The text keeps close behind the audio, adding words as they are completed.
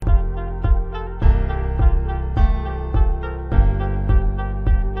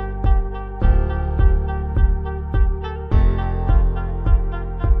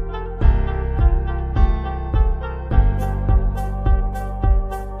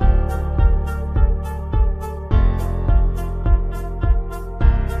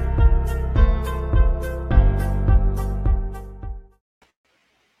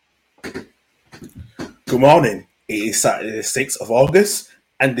morning. It is Saturday the 6th of August,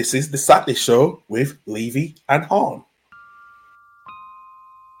 and this is the Saturday Show with Levy and Horn.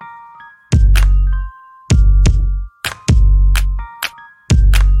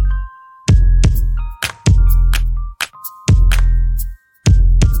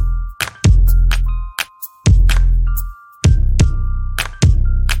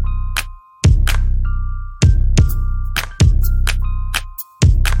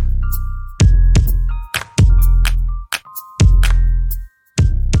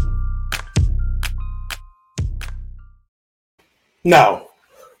 Now,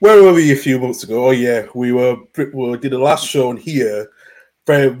 where were we a few months ago? Oh yeah, we did the last show on here,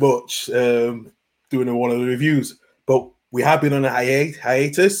 very much doing one of the reviews. But we have been on a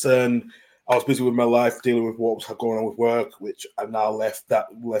hiatus, and I was busy with my life, dealing with what was going on with work, which I've now left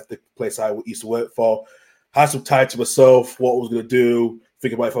the place I used to work for. Had some time to myself, what I was going to do,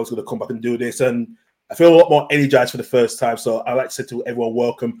 thinking about if I was going to come back and do this, and I feel a lot more energized for the first time. So I'd like to say to everyone,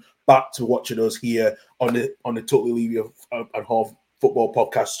 welcome back to watching us here on the Totally Levy and Horn football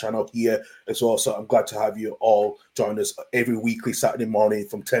podcast channel here as well. So I'm glad to have you all join us every weekly Saturday morning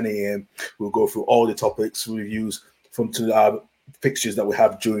from 10 a.m. We'll go through all the topics, reviews from our fixtures that we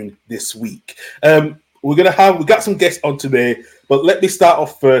have during this week. We got some guests on today, but let me start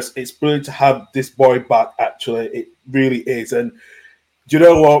off first. It's brilliant to have this boy back, actually. It really is. And do you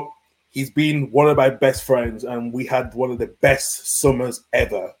know what? He's been one of my best friends, and we had one of the best summers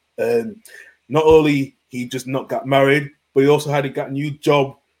ever. Not only he just not got married, but he also got a new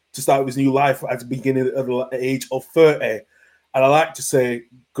job to start his new life at the beginning of the age of 30. And I like to say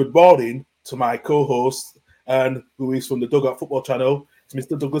good morning to my co-host, and who is from the Dugout Football Channel, it's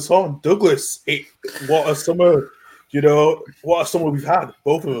Mr. Douglas Horn. Douglas, what a summer! What a summer we've had,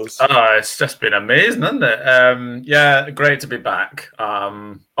 both of us. Oh, it's just been amazing, isn't it? Yeah, great to be back.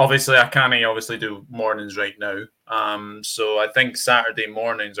 Obviously, I can't do mornings right now. So I think Saturday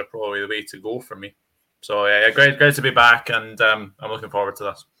mornings are probably the way to go for me. So yeah, great to be back, and I'm looking forward to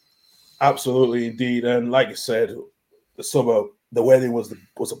this. Absolutely, indeed. And like you said, the summer, the wedding was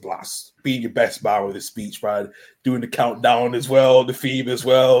a blast. Being your best man with the speech, man, doing the countdown as well, the theme as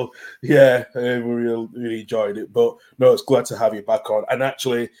well. Yeah, we really enjoyed it. But no, it's glad to have you back on. And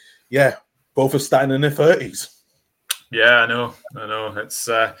actually, yeah, both are starting in their 30s. Yeah, I know.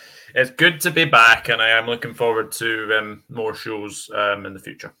 It's good to be back, and I am looking forward to more shows in the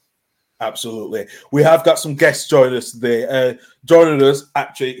future. Absolutely. We have got some guests joining us today. Joining us,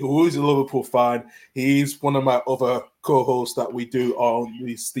 actually, who is a Liverpool fan. He's one of my other co-hosts that we do on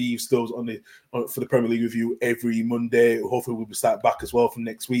the Steve Stills for the Premier League Review every Monday. Hopefully we'll be starting back as well from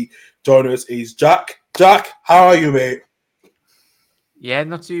next week. Joining us is Jack. Jack, how are you, mate? Yeah,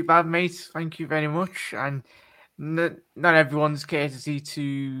 not too bad, mate. Thank you very much. And not everyone's courtesy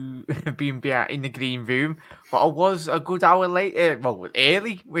to being in the green room, but I was a good hour late.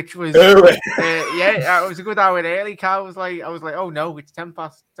 Early, which was early. I was a good hour early. Carl was like, I was like, oh no, it's 10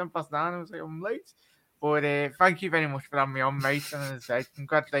 past 9. I was like, I'm late. But thank you very much for having me on, mate. And as I said,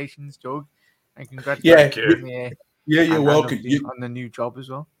 congratulations, Doug, and congratulations. You're welcome on the new job as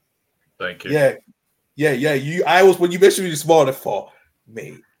well. Thank you. Yeah. I was, when you mentioned me this morning, I thought,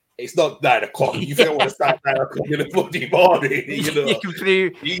 mate, it's not 9 o'clock. You don't want to start 9 o'clock in the bloody morning.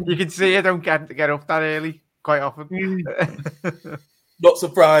 You can see I don't get up that early quite often. Not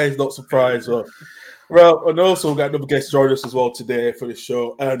surprised. Well, and also we've got another guest joining us as well today for the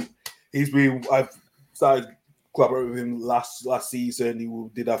show. And I've started collaborating with him last season. He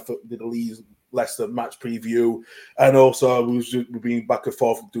did a Leicester match preview, and also we've been back and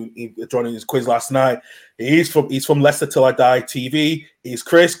forth joining his quiz last night. He's from Leicester Till I Die TV. He's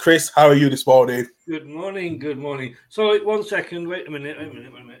Chris. Chris, how are you this morning? Good morning. Sorry, 1 second. Wait a minute.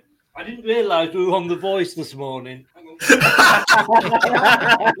 I didn't realise we were on The Voice this morning.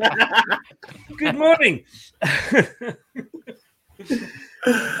 Good morning.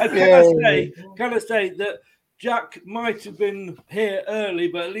 Can I say that Jack might have been here early,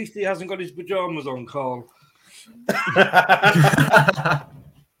 but at least he hasn't got his pajamas on, Carl.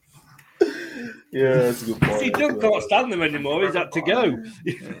 Yeah, that's a good point. See, Doug can't stand them anymore. He's had to go.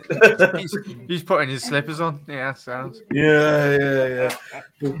 he's putting his slippers on. Yeah, sounds. Yeah.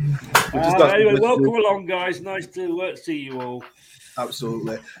 Anyway, welcome along, guys. Nice to see you all.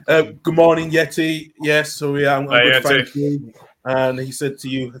 Absolutely. Good morning, Yeti. Yes, so yeah, I'm good. Thank you. And he said to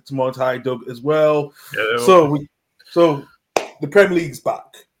you tomorrow, hi, Doug, as well. Yeah, so the Premier League's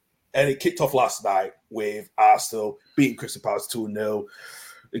back, and it kicked off last night with Arsenal beating Crystal Palace 2-0.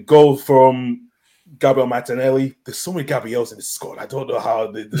 A goal from Gabriel Martinelli. There's so many Gabriels in the squad. I don't know how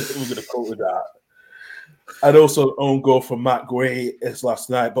we're going to cope with that. And also an own goal from Matt Gray last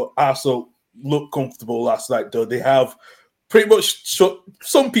night. But Arsenal look comfortable last night, though. They have pretty much shut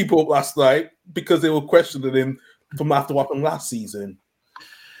some people up last night because they were questioning him from after what happened last season.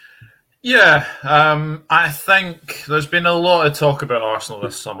 Yeah, I think there's been a lot of talk about Arsenal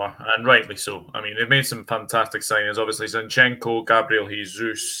this summer, and rightly so. I mean, they've made some fantastic signings. Obviously, Zinchenko, Gabriel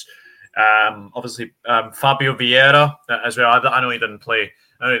Jesus, obviously Fabio Vieira as well. I know he didn't play.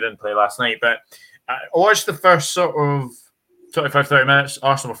 Last night, but I watched the first sort of 25, 30 minutes.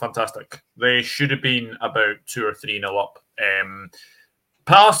 Arsenal were fantastic. They should have been about 2 or 3-0 up.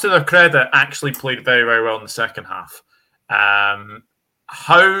 Palace, to their credit, actually played very, very well in the second half.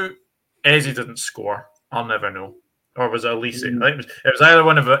 How Eze didn't score, I'll never know. Or was it Elise? I think it was either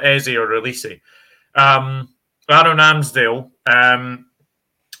one of Eze or Elise. Aaron Ramsdale.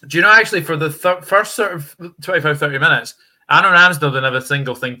 Do you know, actually, for the first sort of 25, 30 minutes, Aaron Ramsdale didn't have a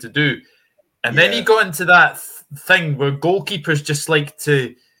single thing to do. And then he got into that thing where goalkeepers just like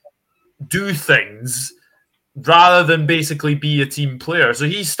to do things rather than basically be a team player. So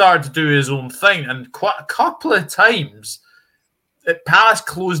he started to do his own thing. And quite a couple of times, Palace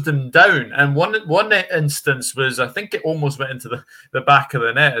closed him down. And one instance was, I think it almost went into the back of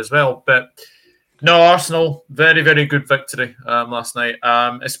the net as well. But no, Arsenal, very, very good victory last night,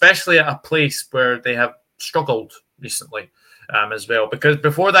 especially at a place where they have struggled recently as well. Because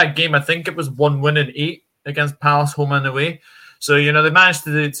before that game, I think it was 1 win in 8 against Palace, home and away. So, they managed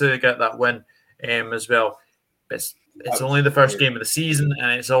to get that win as well. But it's only the first game of the season,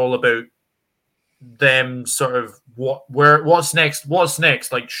 and it's all about them sort of what's next.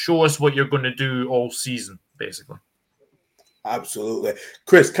 Like, show us what you're going to do all season, basically. Absolutely.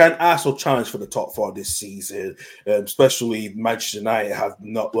 Chris, can Arsenal challenge for the top 4 this season? Especially Manchester United have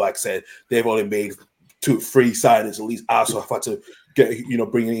not, like I said, they've only made 2-3 signings. At least Arsenal have had to get,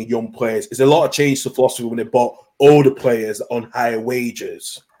 bringing in young players. There's a lot of change to philosophy when they bought older players on higher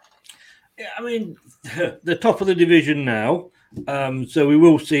wages. Yeah, I mean, the top of the division now. So we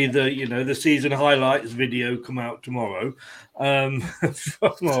will see the season highlights video come out tomorrow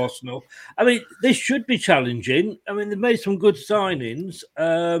from Arsenal. I mean, this should be challenging. I mean, they've made some good signings,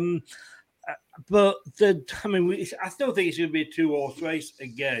 but I still think it's going to be a 2-horse race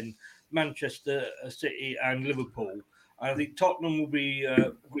again. Manchester City and Liverpool. I think Tottenham will be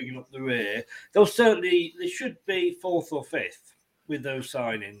bringing up the rear. They should be 4th or 5th with those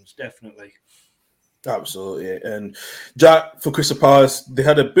signings, definitely. Absolutely. And Jack, for Crystal Palace, they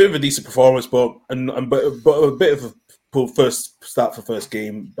had a bit of a decent performance, but a bit of a first start for first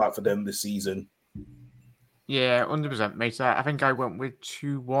game back for them this season. Yeah, 100%, mate. I think I went with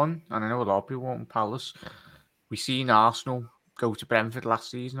 2-1, and I know a lot of people went with Palace. We seen Arsenal go to Brentford last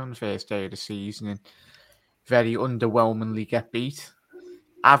season on the first day of the season and very underwhelmingly get beat.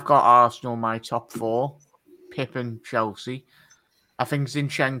 I've got Arsenal my top 4, Pep and Chelsea. I think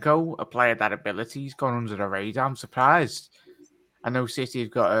Zinchenko, a player that ability, has gone under the radar. I'm surprised. I know City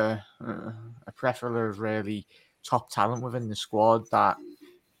have got a plethora of really top talent within the squad that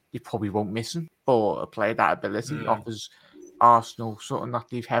you probably won't miss him, but a player that ability offers Arsenal something that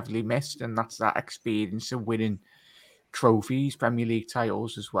they've heavily missed, and that's that experience of winning trophies, Premier League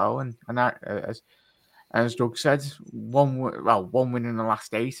titles as well. And that, as Doug said, one win in the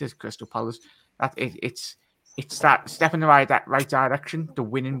last 8 is Crystal Palace. That it's that step in the right direction. The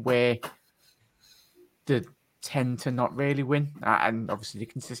winning where they tend to not really win, and obviously the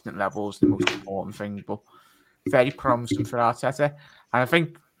consistent level is the most important thing. But very promising for Arteta, and I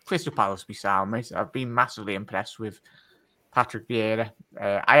think Crystal Palace will be sound, mate. I've been massively impressed with Patrick Vieira.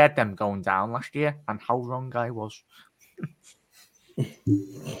 I had them going down last year, and how wrong I was.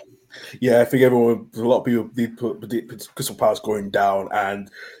 Yeah, I think a lot of people did put Crystal Palace going down,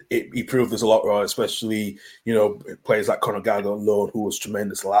 and he proved there's a lot wrong, especially, players like Conor Gallagher on loan, who was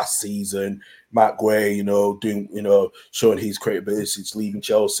tremendous last season. Matt Guay, showing his credibility since leaving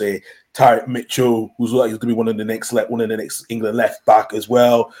Chelsea. Tyrick Mitchell, who's like he's going to be one of the next England left back as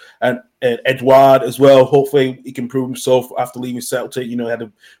well, and Edouard as well. Hopefully, he can prove himself after leaving Celtic. Had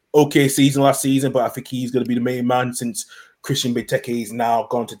an okay season last season, but I think he's going to be the main man since Christian Benteke is now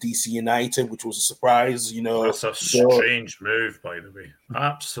gone to DC United, which was a surprise. That's a strange move, by the way.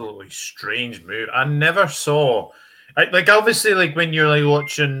 Absolutely strange move. I never saw. Obviously, when you're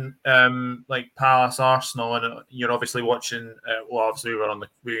watching Palace Arsenal, and you're obviously watching. Obviously we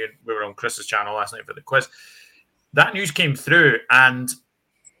were on Chris's channel last night for the quiz. That news came through, and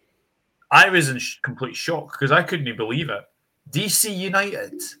I was in complete shock because I couldn't even believe it. DC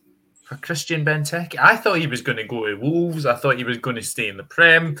United for Christian Benteke. I thought he was going to go to Wolves. I thought he was going to stay in the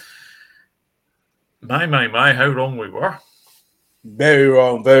Prem. My! How wrong we were. Very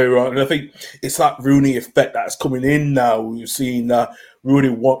wrong, very wrong. And I think it's that Rooney effect that's coming in now. We've seen Rooney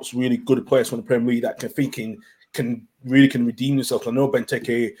wants really good players from the Premier League that can redeem themselves. I know Benteke,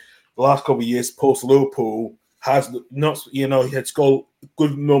 the last couple of years post Liverpool, has not, he had scored a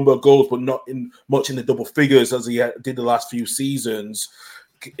good number of goals, but not much in the double figures as he did the last few seasons.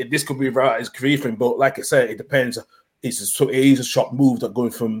 This could be right his career for him, but like I said, it depends. It is a shot move that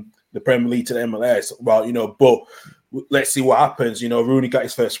going from the Premier League to the MLS. Well, but let's see what happens. Rooney got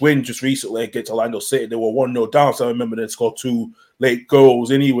his first win just recently against Orlando City. They were 1-0 down, so I remember they scored 2 late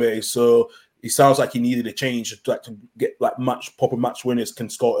goals anyway. So it sounds like he needed a change to get proper match winners can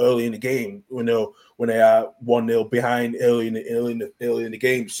score early in the game. When they are 1-0 behind early in the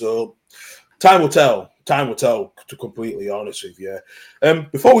game. So time will tell. Time will tell, to completely honest with you.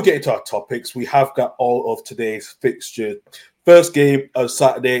 Before we get into our topics, we have got all of today's fixtures. First game of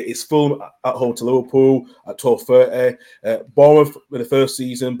Saturday is Fulham at home to Liverpool at 12:30. Bournemouth in the first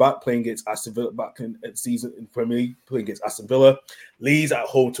season back playing against Aston Villa, back in the season in the Premier League playing against Aston Villa. Leeds at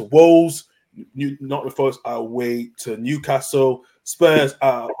home to Wolves. Nottingham Forest away to Newcastle. Spurs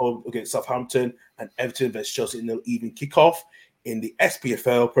at home against Southampton, and Everton vs Chelsea in the evening kickoff. In the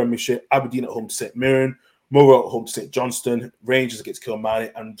SPFL Premiership, Aberdeen at home to St Mirren, Motherwell at home to St Johnstone, Rangers against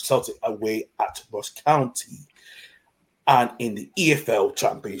Kilmarnock, and Celtic away at Ross County. And in the EFL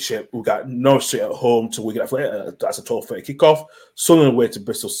Championship, we've got Norwich City at home to Wigan Athletic. That's a 12:30 kickoff. Sunderland away to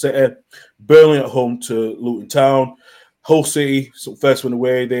Bristol City. Burnley at home to Luton Town. Hull City, so first win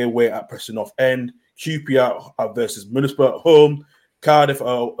away, they away at Preston North End. QPR versus Middlesbrough at home. Cardiff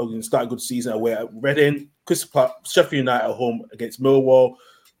are going to start a good season away at Reading. Sheffield United at home against Millwall.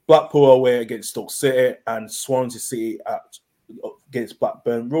 Blackpool away against Stoke City. And Swansea City against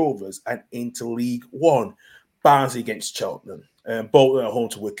Blackburn Rovers. And into League One, Barnsley against Cheltenham. Bolton at home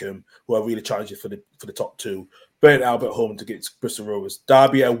to Wickham, who are really challenging for the top 2. Burton Albion at home against Bristol Rovers.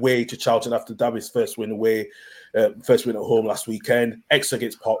 Derby away to Charlton after Derby's first win at home last weekend. Exeter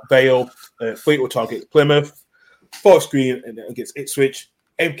against Port Vale. Fleetwood Town against Plymouth. Forest Green against Ipswich.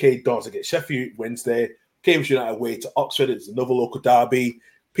 MK Dons against Sheffield Wednesday. Cambridge United away to Oxford. It's another local derby.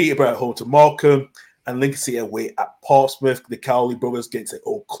 Peterborough at home to Morecambe. And Lincoln City away at Portsmouth. The Cowley brothers against their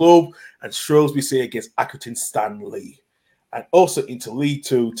old club. And Shrewsbury City against Accrington Stanley. And also into League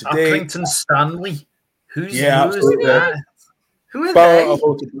Two today. Accrington Stanley? Who is that? Who are Barrow they?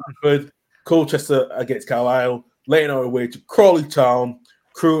 away to Bradford. Colchester against Carlisle. Leighton away to Crawley Town.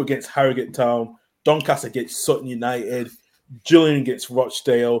 Crewe against Harrogate Town. Doncaster against Sutton United. Gillingham against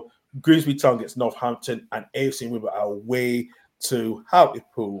Rochdale. Grimsby Town against Northampton. And AFC Wimbledon are away to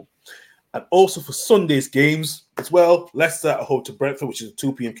Hartlepool. And also for Sunday's games as well, Leicester at home to Brentford, which is a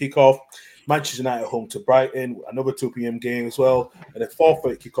 2 p.m. kickoff. Manchester United at home to Brighton, another 2 p.m. game as well. And a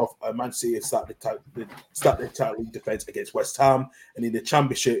 4:30 kickoff, Man City start the title league defence against West Ham. And in the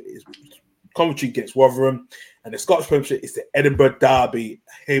Championship is Coventry against Rotherham. And the Scottish Premiership is the Edinburgh Derby,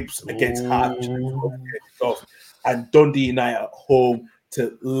 Hibs against Hearts. And Dundee United at home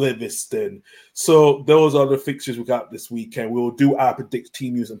to Livingston. So those are the fixtures we got this weekend. We will do our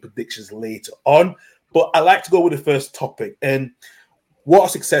team news and predictions later on. But I'd like to go with the first topic. And what a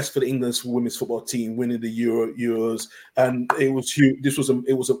success for the England women's football team winning the Euros, and it was huge. This was in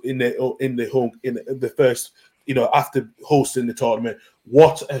the first, after hosting the tournament.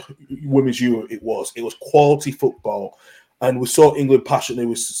 What a women's Euro it was! It was quality football, and we saw England passionately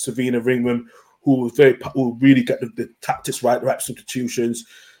with Savina Ringman, who really got the tactics right, the right substitutions.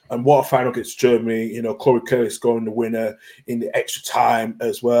 And what a final against Germany! Corey Kelly scoring the winner in the extra time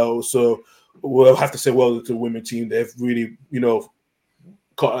as well. So we'll have to say well to the women's team. They've really,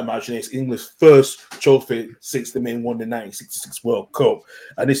 caught our imagination. England's first trophy since they won the 1966 World Cup,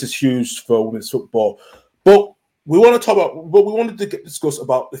 and this is huge for women's football. But we wanted to discuss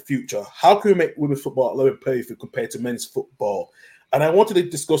about the future. How can we make women's football a level playing field compared to men's football? And I wanted to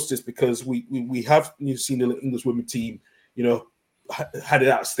discuss this because we have seen the English women's team, had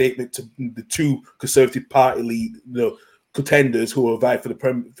that statement to the 2 Conservative Party lead, contenders who are vying for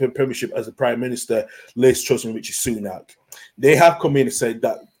the Premiership as the Prime Minister, Liz Truss and Richie Sunak. They have come in and said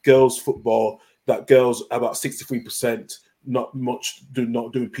that girls' football, that girls about 63% not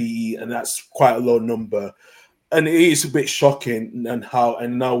doing PE, and that's quite a low number. And it is a bit shocking.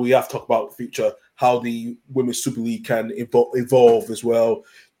 And now we have to talk about the future, how the Women's Super League can evolve as well.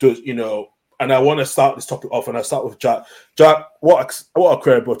 And I want to start this topic off, and I start with Jack. Jack, what a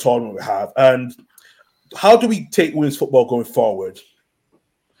incredible tournament we have, and how do we take women's football going forward?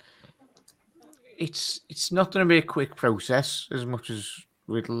 It's not going to be a quick process as much as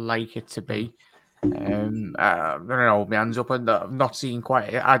we'd like it to be. I don't know, my hands up. I'm not seeing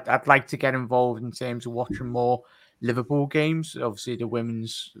quite. I'd like to get involved in terms of watching more Liverpool games. Obviously, the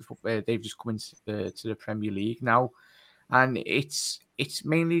women's they've just come into the Premier League now, and it's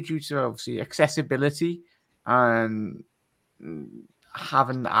mainly due to obviously accessibility and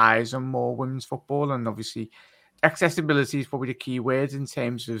having eyes on more women's football, and obviously accessibility is probably the key word in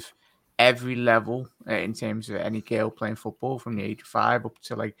terms of every level, in terms of any girl playing football from the age of 5 up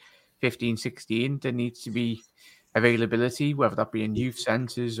to like 15, 16. There needs to be availability, whether that be in youth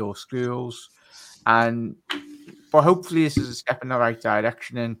centres or schools. But hopefully this is a step in the right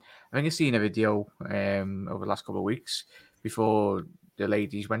direction. And I think I've seen a video over the last couple of weeks before the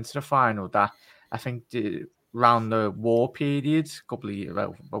ladies went to the final that I think around the war period, a couple of years,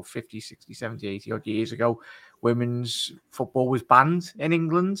 about 50, 60, 70, 80 odd years ago, women's football was banned in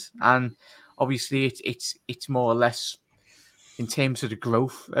England. And obviously it's more or less, in terms of the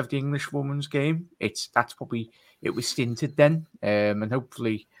growth of the English women's game, it was stinted then, and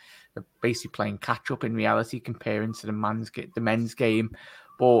hopefully they're basically playing catch up in reality comparing to the men's game,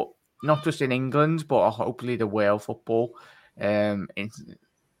 but not just in England, but hopefully the world football.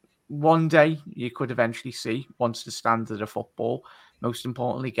 One day you could eventually see, once the standard of football, most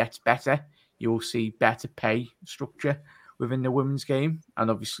importantly, gets better, you will see better pay structure within the women's game, and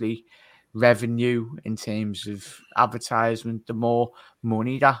obviously revenue in terms of advertisement. The more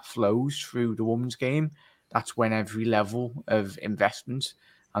money that flows through the women's game, that's when every level of investment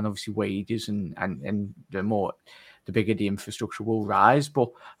and obviously wages and the bigger the infrastructure will rise. But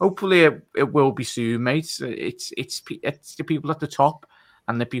hopefully it will be soon, mate. It's the people at the top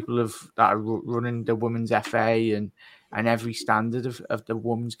and the people that are running the women's FA and every standard of the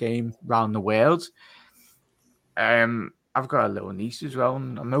women's game around the world. I've got a little niece as well,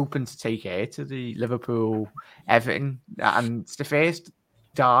 and I'm hoping to take her to the Liverpool Everton, and it's the first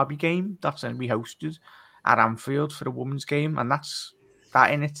derby game that's going to be hosted at Anfield for the women's game, and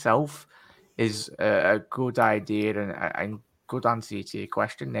that in itself is a good idea and good answer to your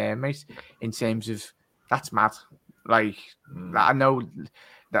question there, mate. In terms of that's mad, like I know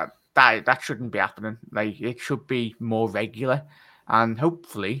that shouldn't be happening. Like it should be more regular, and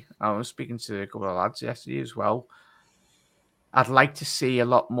hopefully, I was speaking to a couple of lads yesterday as well. I'd like to see a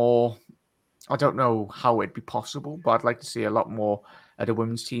lot more. I don't know how it'd be possible, but I'd like to see a lot more of the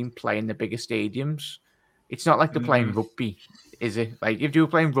women's team play in the bigger stadiums. It's not like they're playing rugby, is it? Like if you were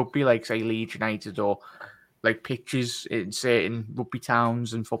playing rugby, like say Leeds United or like pitches in certain rugby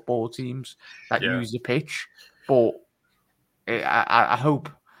towns and football teams that use the pitch. But I hope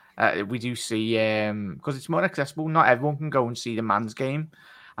we do see, because it's more accessible. Not everyone can go and see the man's game.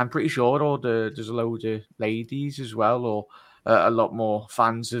 I'm pretty sure there's a load of ladies as well, or a lot more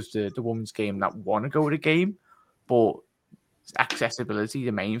fans of the women's game that want to go to the game, but accessibility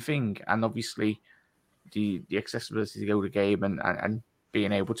the main thing, and obviously the accessibility to go to the game and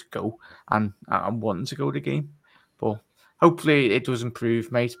being able to go and wanting to go to the game. But hopefully it does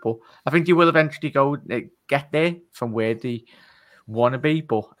improve, mate. But I think you will eventually get there from where they want to be,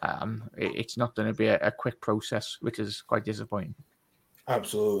 but it's not going to be a quick process, which is quite disappointing.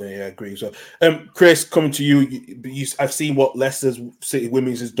 Absolutely, I agree. So, Chris, coming to you, I've seen what Leicester City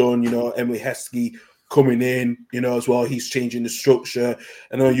Women's has done. Emily Heskey coming in, as well. He's changing the structure.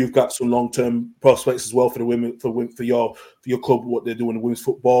 I know you've got some long-term prospects as well for the women, for your club, what they're doing in women's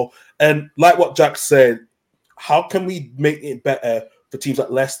football. And like what Jack said, how can we make it better for teams like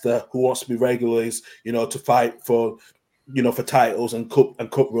Leicester, who wants to be regulars, to fight for titles and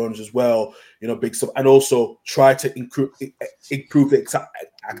cup runs as well, big stuff, and also try to improve the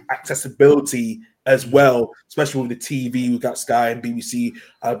accessibility as well, especially with the TV. We've got Sky and BBC,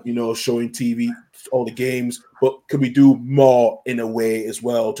 showing TV all the games. But can we do more in a way as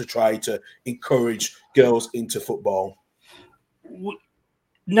well to try to encourage girls into football?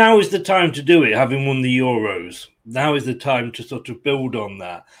 Now is the time to do it, having won the Euros. Now is the time to sort of build on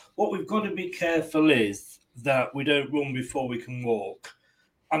that. What we've got to be careful is that we don't run before we can walk.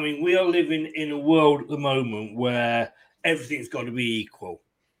 I mean, we are living in a world at the moment where everything's got to be equal.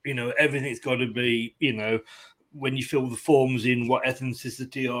 Everything's got to be, when you fill the forms in, what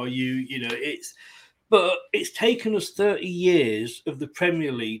ethnicity are you? But it's taken us 30 years of the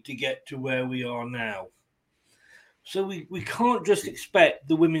Premier League to get to where we are now. So we can't just expect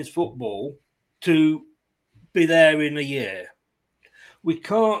the women's football to be there in a year. We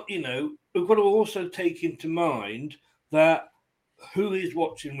can't, we've got to also take into mind that who is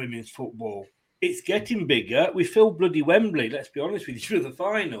watching women's football? It's getting bigger. We fill bloody Wembley, let's be honest with you, for the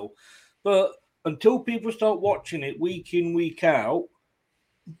final. But until people start watching it week in, week out,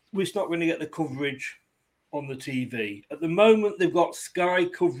 we're not going to get the coverage on the TV. At the moment, they've got Sky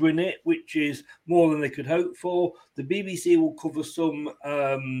covering it, which is more than they could hope for. The BBC will cover some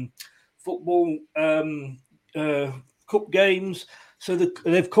football cup games. So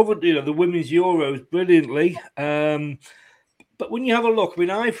they've covered, the women's Euros brilliantly. But when you have a look, I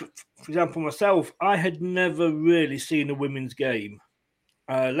mean, for example, myself, I had never really seen a women's game.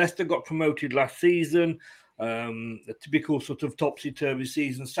 Leicester got promoted last season. A typical sort of topsy-turvy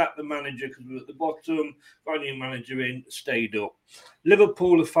season. Sacked the manager because we were at the bottom. Got a new manager in, stayed up.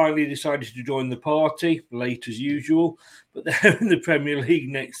 Liverpool have finally decided to join the party, late as usual, but they're in the Premier League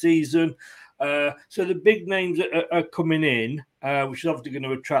next season. So the big names are coming in, which is obviously going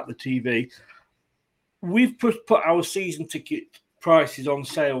to attract the TV. We've put our season ticket prices on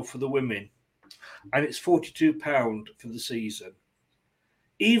sale for the women, and it's £42 for the season.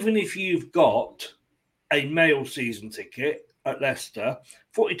 Even if you've got a male season ticket at Leicester,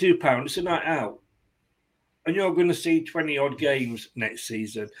 £42, it's a night out. And you're going to see 20-odd games next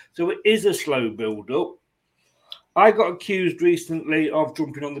season. So it is a slow build-up. I got accused recently of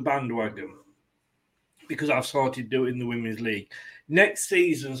jumping on the bandwagon because I've started doing the Women's League. Next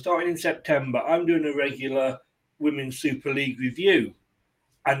season, starting in September, I'm doing a regular Women's Super League review.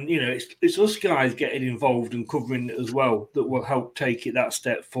 And, it's us guys getting involved and covering it as well that will help take it that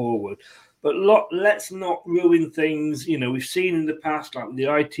step forward. But let's not ruin things. We've seen in the past, like the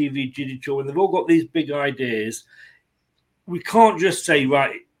ITV Digital, and they've all got these big ideas. We can't just say,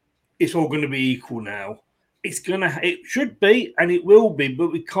 right, it's all going to be equal now. It should be, and it will be,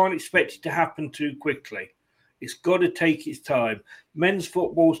 but we can't expect it to happen too quickly. It's got to take its time. Men's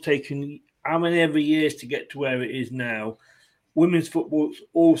football's taken how many every years to get to where it is now. Women's football's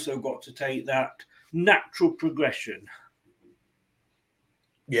also got to take that natural progression.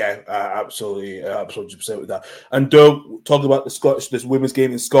 Yeah, absolutely 100% with that. And Doug, talking about this women's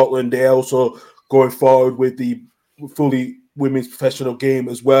game in Scotland, they're also going forward with the fully women's professional game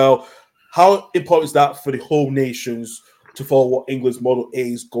as well. How important is that for the whole nations to follow what England's model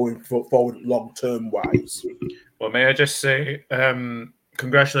is going forward long-term wise? Well, may I just say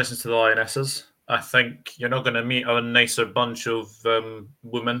congratulations to the Lionesses. I think you're not going to meet a nicer bunch of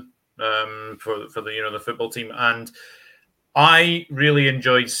women for the football team, and I really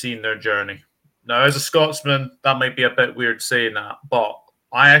enjoyed seeing their journey. Now, as a Scotsman, that might be a bit weird saying that, but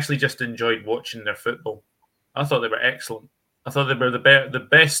I actually just enjoyed watching their football. I thought they were excellent. I thought they were the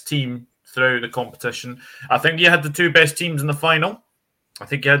best team throughout the competition. I think you had the two best teams in the final. I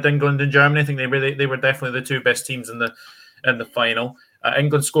think you had England and Germany. I think they were definitely the two best teams in the final.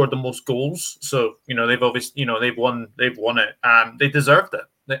 England scored the most goals, so they've obviously they've won it. They deserved it.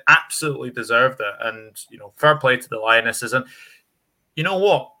 They absolutely deserved it, and fair play to the Lionesses. And you know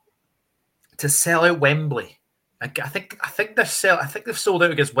what? To sell out Wembley, I think they've sold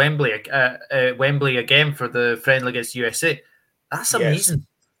out against Wembley again for the friendly against USA. That's amazing. Yes.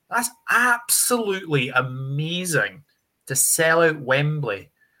 That's absolutely amazing to sell out Wembley.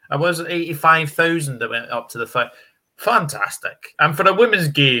 I was 85,000 that went up to the fight. Fantastic, and for a women's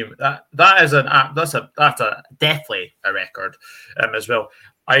game, that's definitely a record as well.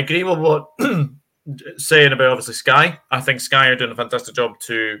 I agree with what saying about obviously Sky. I think Sky are doing a fantastic job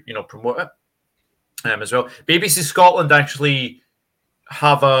to promote it as well. BBC Scotland actually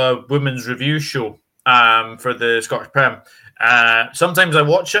have a women's review show for the Scottish Prem. Sometimes I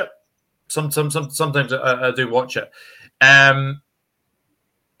watch it. Sometimes I do watch it. I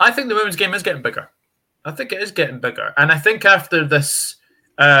think the women's game is getting bigger. I think it is getting bigger. And I think after this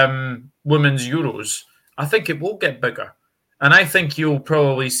Women's Euros, I think it will get bigger. And I think you'll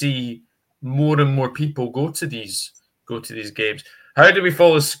probably see more and more people go to these games. How do we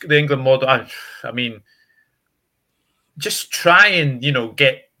follow the England model? I mean, just try and,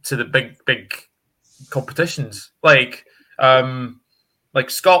 get to the big competitions. Like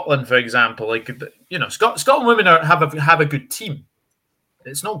Scotland, for example. Scotland women have a good team.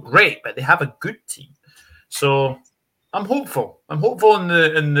 It's not great, but they have a good team. So I'm hopeful. I'm hopeful in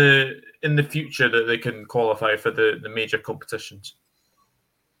the future that they can qualify for the major competitions.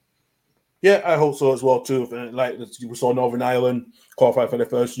 Yeah, I hope so as well too. Like we saw Northern Ireland qualify for their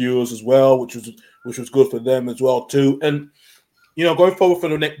first Euros as well, which was good for them as well too. And going forward for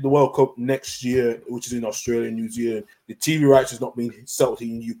the World Cup next year, which is in Australia and New Zealand, the TV rights is not being settled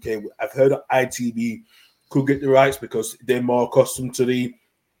in the UK. I've heard that ITV could get the rights because they're more accustomed to the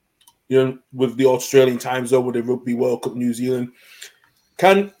with the Australian time zone with the Rugby World Cup New Zealand.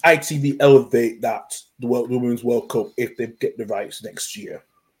 Can ITV elevate the Women's World Cup if they get the rights next year?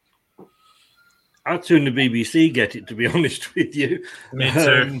 I'd sooner the BBC get it, to be honest with you. Me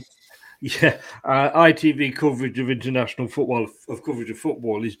too. ITV coverage of international football,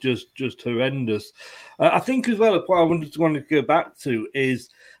 is just horrendous. I think as well, what I wanted to go back to is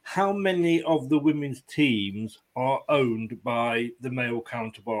how many of the women's teams are owned by the male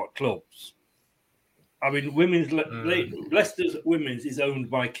counterpart clubs. I mean, Leicester's women's is owned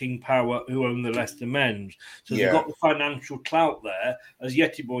by King Power, who own the Leicester men's. So they've got the financial clout there. As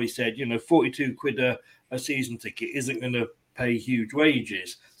Yeti Boy said, 42 quid a season ticket isn't going to pay huge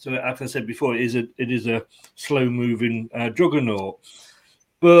wages. So, as I said before, it is a slow-moving juggernaut.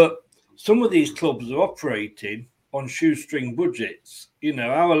 But some of these clubs are operating on shoestring budgets.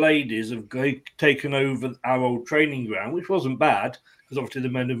 Our ladies have taken over our old training ground, which wasn't bad, because obviously the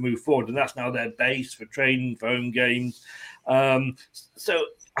men have moved forward, and that's now their base for training, for home games. So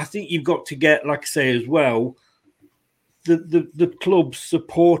I think you've got to get, like I say, as well, the clubs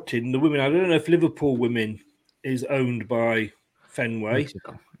supporting the women. I don't know if Liverpool Women is owned by Fenway.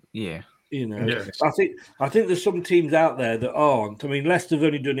 Yeah. I think there's some teams out there that aren't. I mean, Leicester's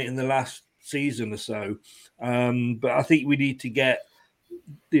only done it in the last season or so, but I think we need to get,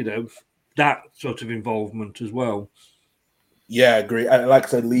 that sort of involvement as well. Yeah, I agree. Like I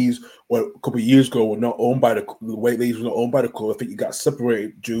said, Leeds, a couple of years ago, were not owned by the way Leeds was not owned by the club. I think it got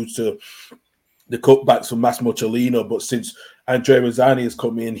separated due to the cutbacks from Massimo Cellino. But since Andrea Mazzani has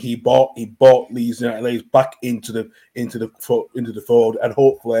come in, he bought Leeds United Ladies back into the fold, and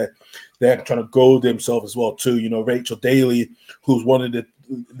hopefully they're trying to grow themselves as well too. Rachel Daly, who's one of the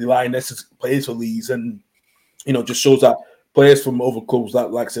Lionesses, plays for Leeds, and just shows that players from other clubs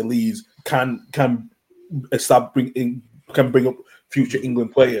that, like I said, Leeds can bring up future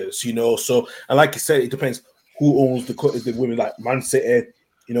England players, So, and like you said, it depends who owns the women. Like Man City,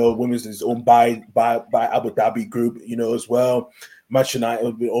 women's is owned by Abu Dhabi Group, as well. Manchester United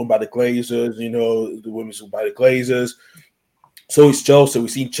will be owned by the Glazers, the women's owned by the Glazers. So it's Chelsea.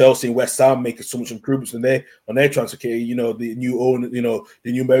 We've seen Chelsea and West Ham making so much improvements on their transfer kit. The new owner, the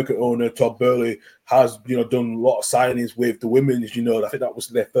new American owner, Todd Burley, has done a lot of signings with the women. I think that was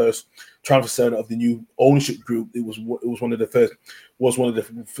their first transfer of the new ownership group. It was one of the first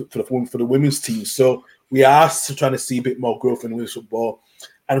for the women's team. So we are trying to see a bit more growth in women's football,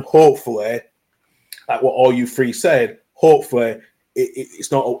 and hopefully, like what all you three said, hopefully.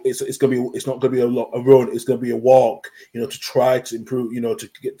 It's not going to be a run. It's going to be a walk, to try to improve, to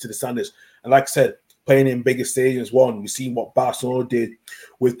get to the standards. And like I said, playing in bigger stadiums. We've seen what Barcelona did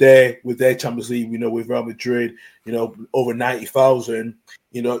with their Champions League. With Real Madrid, over 90,000.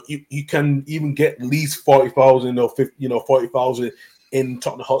 You can even get at least 40,000 or 50, 40,000 in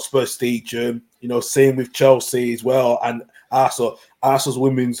Tottenham Hotspur Stadium. Same with Chelsea as well, and Arsenal. Arsenal's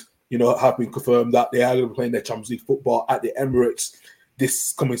women's. Have been confirmed that they are going to be playing their Champions League football at the Emirates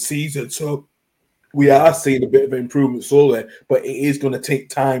this coming season. So we are seeing a bit of improvement slowly, but it is going to take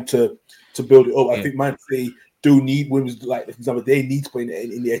time to build it up. Yeah. I think Man City do need women's, like, for example, they need to play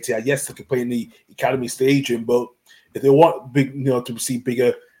in the Etihad. Yes, they can play in the Academy Stadium, but if they want to see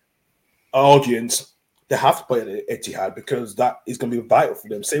bigger audience, they have to play at the Etihad, because that is going to be vital for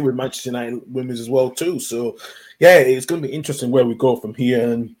them. Same with Manchester United women's as well too. So, yeah, it's going to be interesting where we go from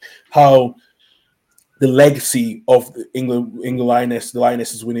here and how the legacy of the England Lionesses, the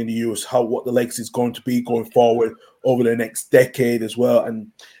Lionesses winning the Euros, what the legacy is going to be going forward over the next decade as well. And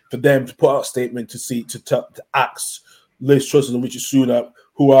for them to put out a statement to ask Liz Truss and Richard Sunak,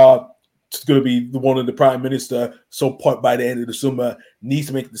 who are going to be the one of the Prime Minister, some point by the end of the summer, needs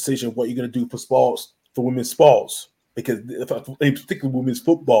to make a decision of what you're going to do for sports. For women's sports, because in particular women's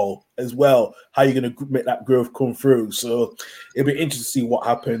football as well, how you're going to make that growth come through. So it'll be interesting to see what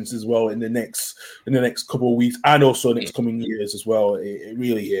happens as well in the next couple of weeks, and also next coming years as well. It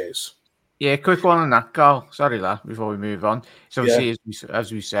really is. Yeah, quick one on that, Carl. Sorry, lad, before we move on. So obviously,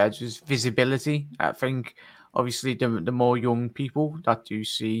 as we said, just visibility. I think obviously the more young people that do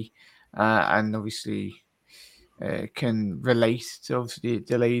see, and obviously. Can relate to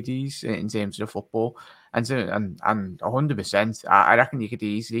the ladies in terms of football, and 100%. I reckon you could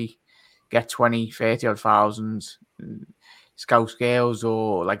easily get 20, 30 odd thousand Scouse girls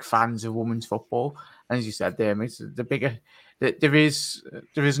or like fans of women's football. And as you said there, mate, the bigger there is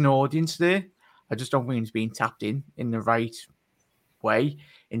an audience there. I just don't think it's being tapped in the right way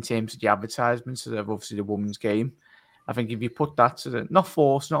in terms of the advertisements of obviously the women's game. I think if you put that not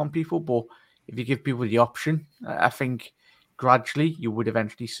forcing it on people, but if you give people the option, I think gradually you would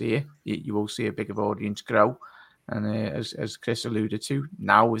eventually see it. You will see a bigger audience grow. And as Chris alluded to,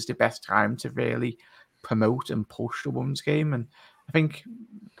 now is the best time to really promote and push the women's game. And I think,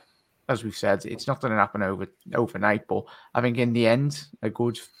 as we've said, it's not going to happen overnight. But I think in the end, a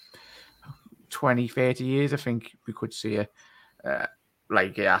good 20, 30 years, I think we could see it at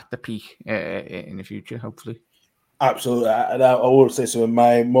the peak in the future, hopefully. Absolutely. And I will say so.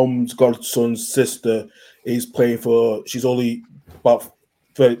 My mum's godson's sister is playing she's only about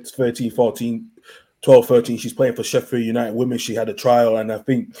 13, 14, 12, 13, she's playing for Sheffield United Women. She had a trial, and I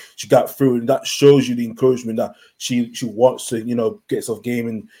think she got through, and that shows you the encouragement that she wants to, get herself game,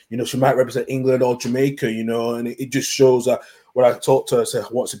 and she might represent England or Jamaica, and it just shows that when I talked to her, I said,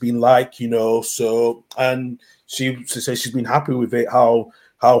 what's it been like, so, and she says she's been happy with it, how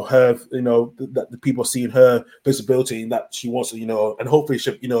her, that the people are seeing her visibility, and that she wants to, and hopefully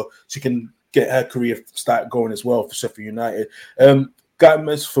she can get her career start going as well for Sheffield United. Got a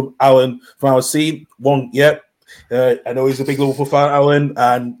message from Alan from our scene. I know he's a big Liverpool fan, Alan,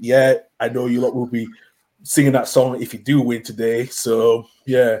 and I know you lot will be singing that song if you do win today. So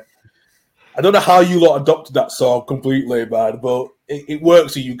I don't know how you lot adopted that song completely, man, but it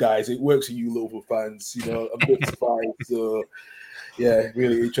works for you guys. It works for you Liverpool fans. I'm a bit surprised. So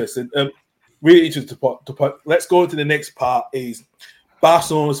really interesting. Really interesting to put. Let's go into the next part. Is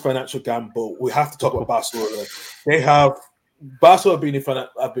Barcelona's financial gamble. We have to talk about Barcelona. Barcelona have been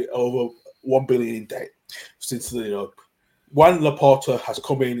have been over 1 billion in debt since Juan Laporta has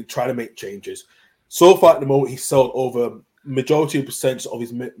come in and tried to make changes. So far at the moment, he's sold over majority of percent of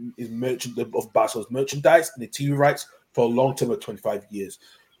his of Barcelona's merchandise and the TV rights for a long term of 25 years.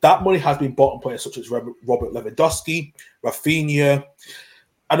 That money has been bought on players such as Robert Lewandowski, Rafinha,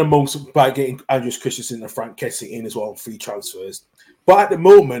 and amongst by getting Andreas Christensen and Frank Kessie in as well on free transfers. But at the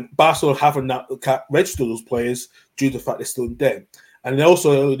moment, Barcelona haven't registered those players due to the fact they're still in debt. And then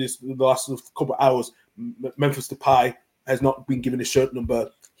also, the last couple of hours, Memphis Depay has not been given a shirt number.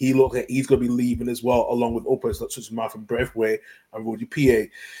 He looks like he's going to be leaving as well, along with openers such as Martin Braithwaite and Rudy Pierre.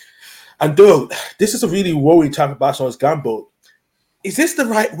 And Doug, this is a really worrying time for Barcelona's gamble. Is this the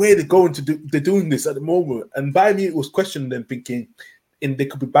right way they're going to do? They're doing this at the moment. And Bayern Munich was questioning them, thinking, they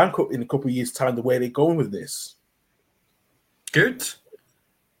could be bankrupt in a couple of years' time. The way they're going with this. Good.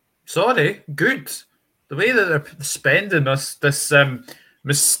 Good. The way that they're spending this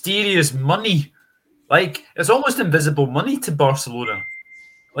mysterious money, like it's almost invisible money to Barcelona.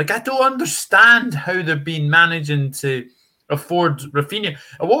 Like I don't understand how they've been managing to afford Rafinha.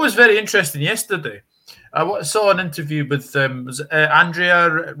 And what was very interesting yesterday, I saw an interview with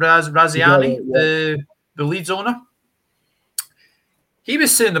Andrea Razziani, the Leeds owner. He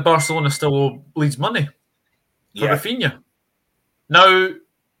was saying that Barcelona still owe Leeds money for Rafinha. Now,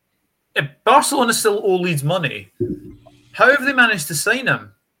 if Barcelona still owe Leeds money, how have they managed to sign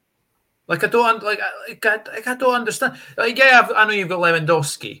him? I don't understand. I know you've got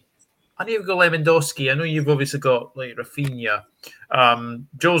Lewandowski. I know you've obviously got Rafinha,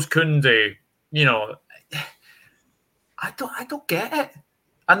 Jules Koundé. I don't get it.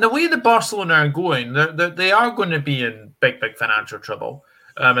 And the way that Barcelona are going, they are going to be in big financial trouble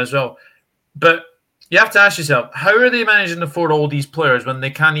as well. But you have to ask yourself, how are they managing to afford all these players when they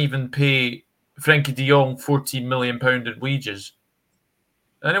can't even pay Frenkie de Jong £14 million in wages?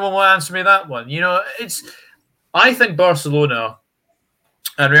 Anyone want to answer me that one? I think Barcelona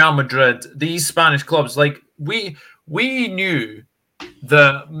and Real Madrid, these Spanish clubs, we knew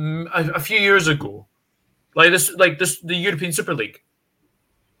that a few years ago, the European Super League,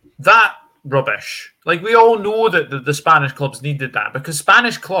 that rubbish. We all know that the Spanish clubs needed that because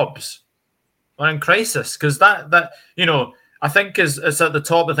Spanish clubs are in crisis because that I think is at the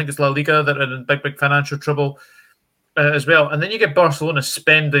top. I think it's La Liga that are in big financial trouble as well. And then you get Barcelona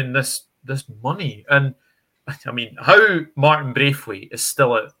spending this money. And I mean, how Martin Braithwaite is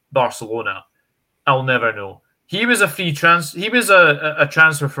still at Barcelona, I'll never know. He was a free transfer. He was a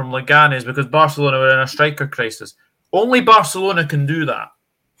transfer from Leganes because Barcelona were in a striker crisis. Only Barcelona can do that.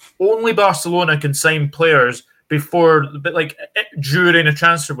 Only Barcelona can sign players during a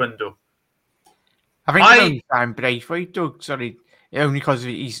transfer window. I think I'm Braithwaite, Doug. Sorry, only because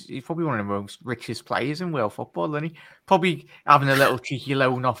he's probably one of the most richest players in world football, isn't he? Probably having a little cheeky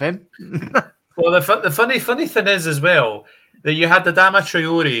loan off him. Well, the funny thing is as well that you had the Adama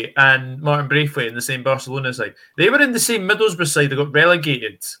Traore and Martin Braithwaite in the same Barcelona side. They were in the same Middlesbrough side that got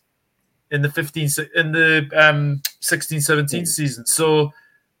relegated in the 16-17 season. So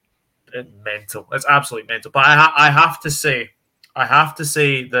mental. It's absolutely mental. But I have to say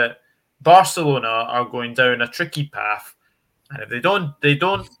that Barcelona are going down a tricky path, and if they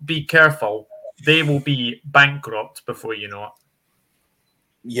don't be careful, they will be bankrupt before you know it.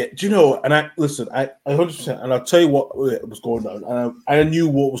 Yeah, do you know? And I 100%, and I'll tell you what was going on. And I knew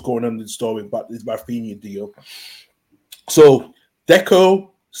what was going on in the story about this Rafinha deal. So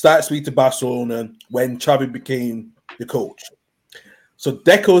Deco started speaking to Barcelona when Xavi became the coach. So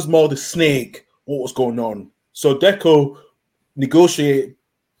Deco is more the snake. What was going on? So Deco negotiated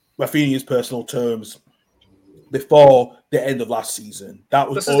Rafinha's personal terms before the end of last season.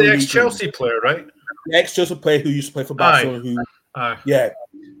 This is the ex-Chelsea player, right? The ex-Chelsea player who used to play for Barcelona. Yeah.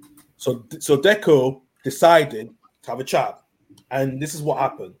 So Deco decided to have a chat, and this is what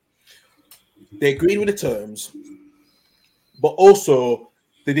happened. They agreed with the terms, but also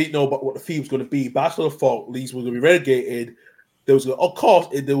they didn't know about what the fee was going to be. Barcelona thought Leeds was going to be relegated. There was, of course,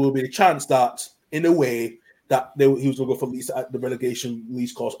 there will be a chance that, in a way, that he was going to go for Leeds at the relegation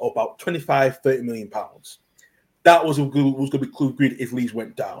lease cost of about 25-30 million pounds. That was going to be agreed if Leeds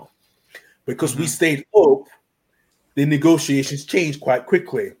went down. Because we stayed up, the negotiations changed quite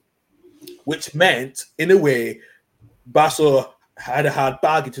quickly, which meant, in a way, Barcelona had a hard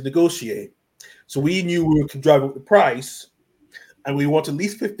bargain to negotiate. So we knew we could drive up the price, and we wanted at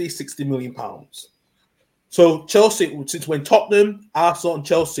least 50-60 million pounds. So Chelsea, since when Tottenham, Arsenal, and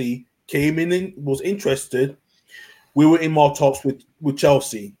Chelsea came in and was interested, we were in more talks with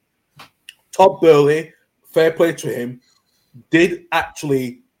Chelsea. Todd Boehly, fair play to him, did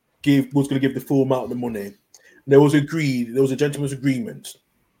actually was going to give the full amount of the money. There was a gentleman's agreement.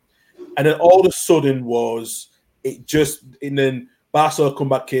 And then all of a sudden and then Barcelona come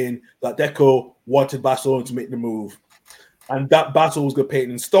back in, that Deco wanted Barcelona to make the move. And that Barcelona was going to pay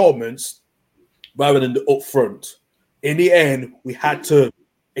in installments rather than the upfront. In the end, we had to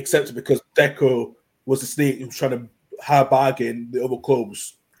accept it because Deco was the snake who was trying to high bargain the other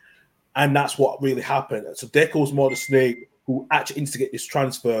clubs. And that's what really happened. So Deco was more the snake who actually instigated this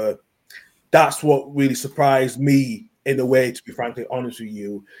transfer. That's what really surprised me in a way, to be frankly honest with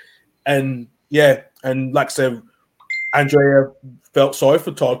you. And yeah, and like I said, Andrea felt sorry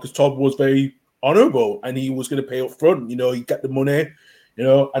for Todd because Todd was very honourable and he was going to pay up front. You know, he got the money, you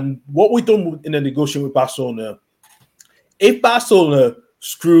know. And what we've done in the negotiation with Barcelona, if Barcelona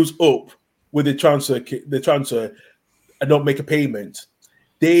screws up with the transfer and not make a payment,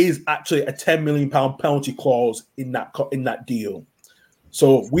 there is actually a £10 million penalty clause in that deal.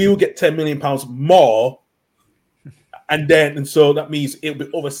 So we will get £10 million more, and so that means it'll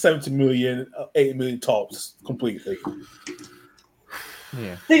be over 70 million, 80 million tops completely.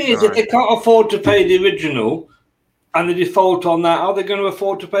 Yeah. Thing is, if they can't afford to pay the original and they default on that, are they going to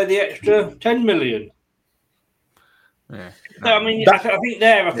afford to pay the extra 10 million? Yeah. I mean, I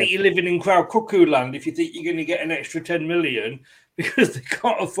think you're living in crowd cuckoo land if you think you're going to get an extra 10 million because they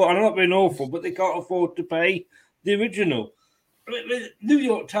can't afford. I'm not being awful, but they can't afford to pay the original. New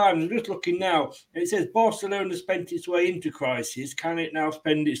York Times, I'm just looking now. It says Barcelona spent its way into crisis. Can it now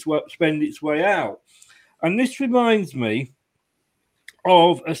spend its way out? And this reminds me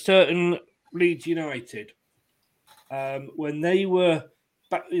of a certain Leeds United when they were,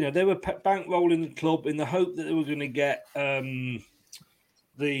 they were bankrolling the club in the hope that they were going to get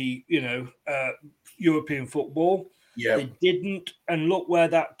European football. Yeah, they didn't, and look where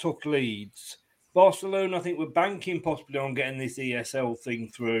that took Leeds. Barcelona, I think, were banking possibly on getting this ESL thing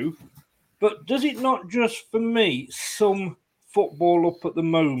through. But does it not just, for me, sum football up at the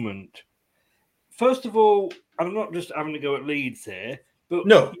moment? First of all, I'm not just having to go at Leeds here, but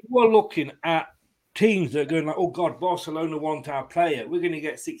no, you are looking at teams that are going like, oh, God, Barcelona want our player. We're going to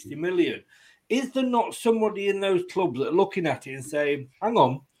get 60 million. Is there not somebody in those clubs that are looking at it and saying, hang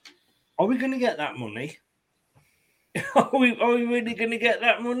on, are we going to get that money? Are we really going to get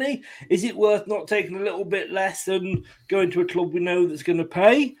that money? Is it worth not taking a little bit less and going to a club we know that's going to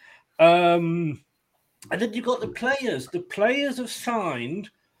pay? And then you've got the players. The players have signed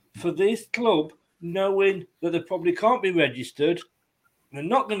for this club knowing that they probably can't be registered. They're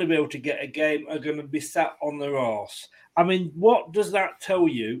not going to be able to get a game, are going to be sat on their arse. I mean, what does that tell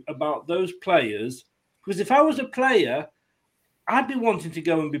you about those players? Because if I was a player, I'd be wanting to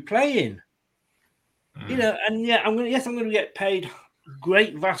go and be playing. You know, and I'm going to get paid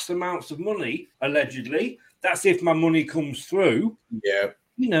great vast amounts of money, allegedly. That's if my money comes through. Yeah.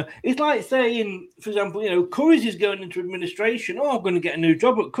 You know, it's like saying, for example, Currys is going into administration. Oh, I'm going to get a new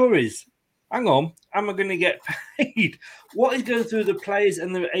job at Currys. Hang on, am I going to get paid? What is going through the players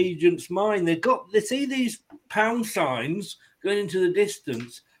and their agents' mind? They see these pound signs going into the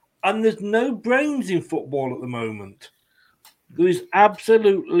distance, and there's no brains in football at the moment. There is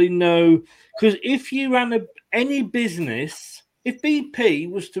absolutely no, because if you ran any business, if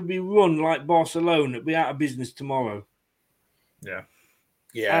BP was to be run like Barcelona, it'd be out of business tomorrow. Yeah.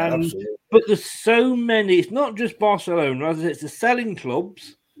 Yeah, absolutely. But there's so many, it's not just Barcelona, as I said, it's the selling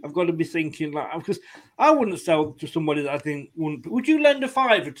clubs. I've got to be thinking because I wouldn't sell to somebody that I think wouldn't. Would you lend a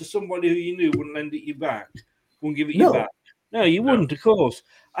fiver to somebody who you knew wouldn't lend it you back? Wouldn't give it you back? No, you wouldn't, of course.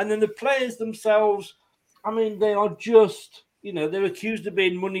 And then the players themselves, I mean, they are just, they're accused of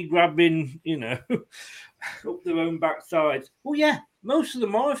being money grabbing, up their own backside. Well, yeah, most of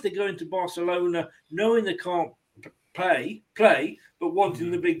them are if they go into Barcelona knowing they can't play, but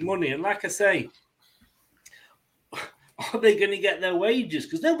wanting the big money. And like I say, are they going to get their wages?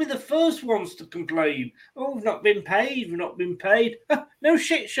 Because they'll be the first ones to complain. Oh, we've not been paid. We've not been paid. No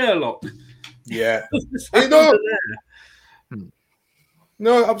shit, Sherlock. Yeah. Hmm.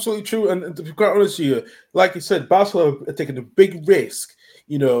 No, absolutely true. And to be quite honest with you, like you said, Barcelona are taking a big risk,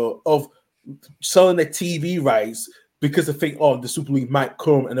 of selling their TV rights because they think, the Super League might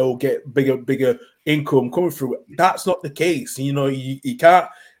come and they'll get bigger income coming through. That's not the case. You can't.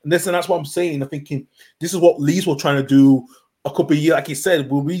 And that's what I'm saying. I'm thinking this is what Leeds were trying to do a couple of years. Like you said,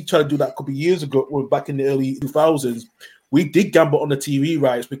 when we tried to do that a couple of years ago, back in the early 2000s, we did gamble on the TV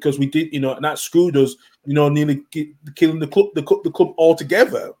rights because we did, and that screwed us, nearly killing the club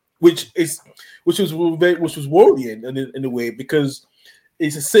altogether, which was worrying in a way, because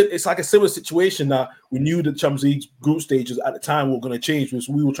it's like a similar situation that we knew the Champions League group stages at the time were going to change, because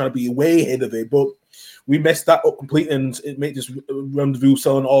we were trying to be way ahead of it, but we messed that up completely, and it made this rendezvous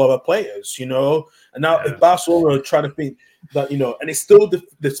selling all of our players, And now if Barcelona are trying to think that, and it's still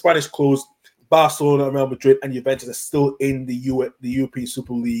the Spanish clubs, Barcelona, Real Madrid, and Juventus are still in the European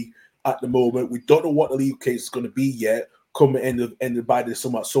Super League at the moment. We don't know what the league case is going to be yet, come end by this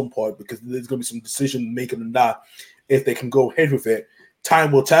summer at some point, because there's going to be some decision making on that if they can go ahead with it.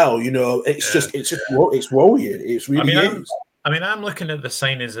 Time will tell. It's worrying. It's really is. I'm looking at the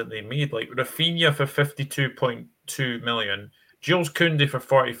signings that they made, like Rafinha for 52.2 million, Jules Koundé for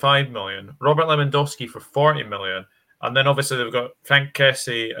 45 million, Robert Lewandowski for 40 million, and then obviously they've got Frank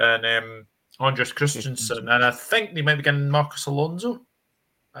Kessie and Andres Christensen, and I think they might be getting Marcos Alonso.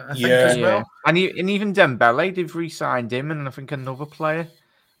 I think as well. And even Dembele, they've re-signed him, and I think another player,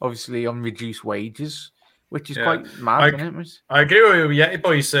 obviously on reduced wages, which is quite mad, isn't it? I agree with what Yeti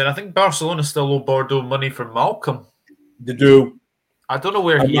Boy said. I think Barcelona still owe Bordeaux money for Malcolm. They do. I don't know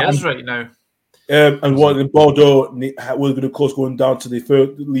where he is right now. And what in Bordeaux was going to close going down to the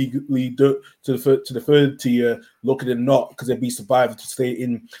third league to the third tier. Look at them not, because they'd be surviving to stay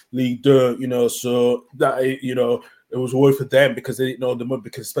in League 2. So that it was a worry for them, because they didn't know the money,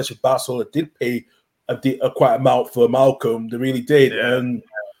 because especially Barcelona did pay a quite amount for Malcolm. They really did, and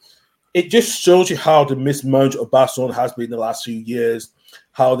it just shows you how the mismanagement of Barcelona has been in the last few years,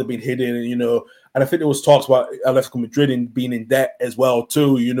 how they've been hidden, and I think there was talks about Atletico Madrid being in debt as well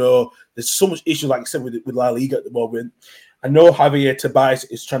too. There's so much issues, like I said, with La Liga at the moment. I know Javier Tebas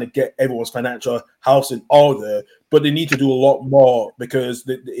is trying to get everyone's financial house in order, but they need to do a lot more, because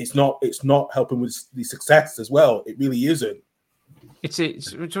it's not helping with the success as well. It really isn't. It's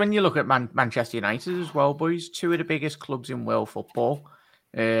when you look at Manchester United as well, boys, two of the biggest clubs in world football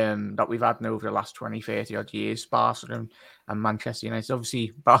that we've had over the last 20, 30 odd years, Barcelona and Manchester United.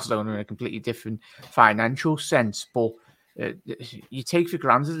 Obviously, Barcelona in a completely different financial sense, but you take for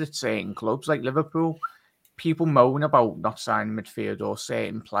granted that certain clubs like Liverpool, people moan about not signing midfield or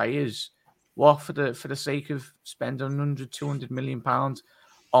certain players. What, for the sake of spending 100, 200 million pounds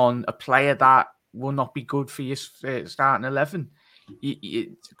on a player that will not be good for your starting 11?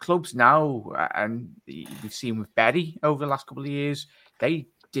 Clubs now, and we've seen with Berry over the last couple of years, they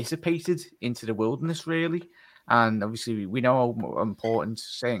dissipated into the wilderness, really. And obviously, we know how important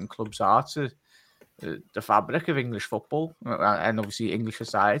certain clubs are to the fabric of English football and obviously English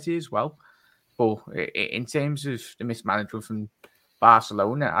society as well. But in terms of the mismanagement from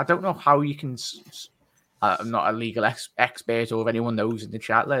Barcelona, I don't know how you can. I'm not a legal expert, or if anyone knows in the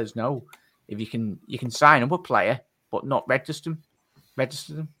chat, let us know. If you can sign up a player but not register them.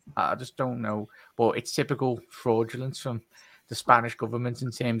 I just don't know. But it's typical fraudulence from the Spanish government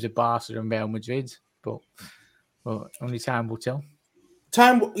in terms of Barca and Real Madrid. But only time will tell.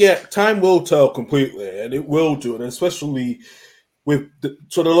 Time will tell completely, and it will do, and especially with the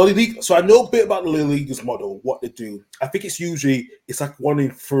La Liga. So I know a bit about the La Liga's model, what they do. I think it's like 1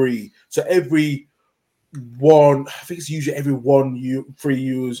 in 3. So every 1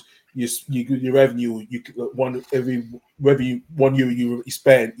 €3 your revenue, every revenue €1 you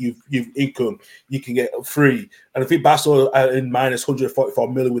spend, you've income, you can get free. And I think Barcelona are in minus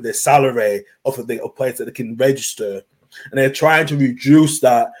 144 million with their salary of players that they can register, and they're trying to reduce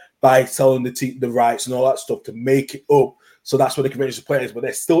that by selling the rights and all that stuff to make it up. So that's where they can register players, but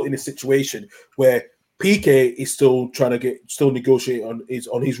they're still in a situation where Piqué is still trying to negotiate on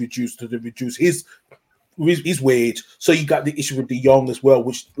his reduce his wage. So you got the issue with De Jong as well,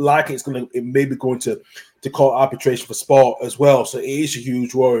 which it may be going to call arbitration for sport as well. So it is a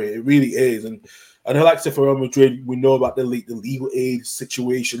huge worry. It really is. And I like I said, for Real Madrid, we know about the legal aid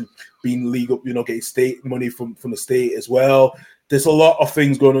situation being legal, getting state money from the state as well. There's a lot of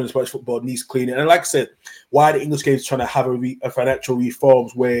things going on in Spanish football that needs cleaning. And like I said, why the English game is trying to have a financial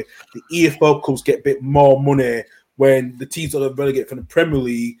reforms where the EFL clubs get a bit more money, when the teams that are relegated from the Premier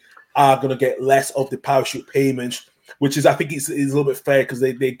League are going to get less of the parachute payments which is I think it's a little bit fair because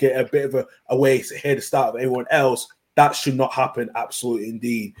they get a bit of a way ahead of start of everyone else. That should not happen. Absolutely,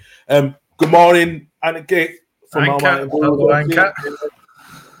 indeed. Good morning, Annika. Hello.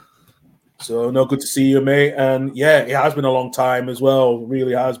 So, no, good to see you, mate. And yeah, it has been a long time as well.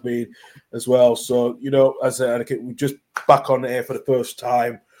 Really has been as well. So, as Annika, we're just back on air for the first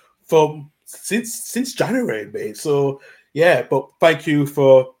time since January, mate. So, yeah, but thank you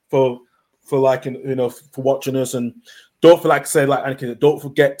for liking, for watching us, and don't forget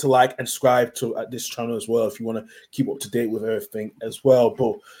to like and subscribe to this channel as well if you want to keep up to date with everything as well.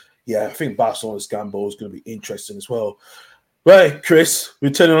 But yeah, I think Barcelona's gamble is going to be interesting as well. Right, Chris,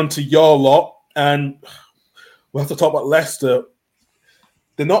 we're turning on to your lot, and we'll have to talk about Leicester.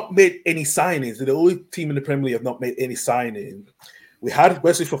 They've not made any signings. They're the only team in the Premier League have not made any signing. We had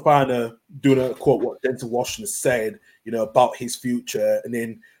Wesley Fofana doing a quote what Denzel Washington said, about his future, and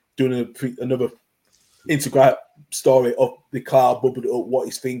then doing another Instagram story of the club, up what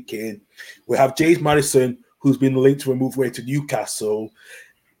he's thinking. We have James Maddison, who's been linked to a move away to Newcastle.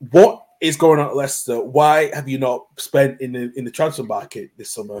 What is going on at Leicester? Why have you not spent in the transfer market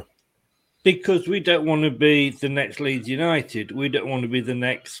this summer? Because we don't want to be the next Leeds United. We don't want to be the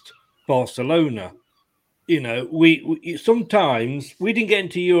next Barcelona. We sometimes we didn't get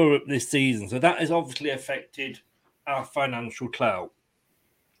into Europe this season, so that has obviously affected our financial clout.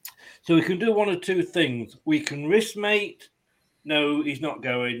 So we can do one or two things. We can risk mate. No, he's not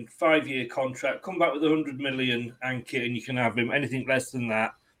going. 5-year contract. Come back with 100 million, Anki, and you can have him. Anything less than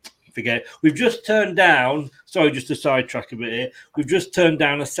that, forget. We've just turned down. Sorry, just to sidetrack a bit here. We've just turned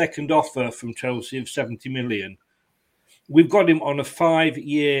down a second offer from Chelsea of 70 million. We've got him on a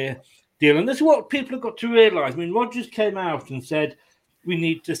 5-year deal, and this is what people have got to realise. I mean, Rodgers came out and said we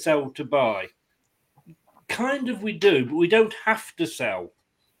need to sell to buy. Kind of we do, but we don't have to sell.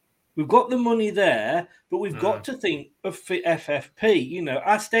 We've got the money there, but we've got to think of FFP.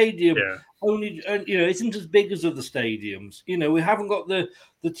 Our stadium only, isn't as big as other stadiums. We haven't got the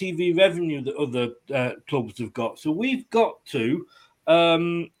TV revenue that other clubs have got. So we've got to,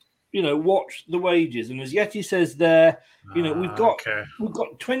 watch the wages. And as Yeti says there, we've got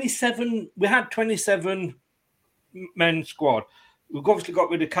 27. We had 27 men squad. We've obviously got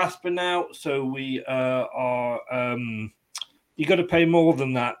rid of Casper now, so we are. You got to pay more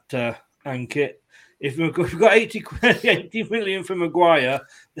than that, Ankit. If we've got 80 million for Maguire,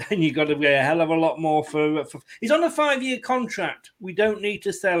 then you got to pay a hell of a lot more for. He's on a 5-year contract. We don't need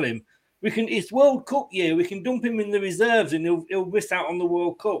to sell him. It's World Cup year. We can dump him in the reserves, and he'll miss out on the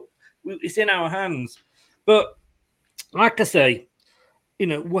World Cup. It's in our hands. But like I say,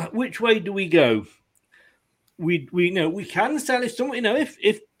 which way do we go? We can sell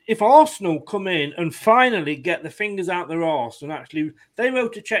it. If Arsenal come in and finally get the fingers out their arse and actually they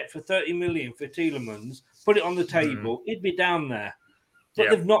wrote a check for 30 million for Tielemans, put it on the table, it'd be down there. But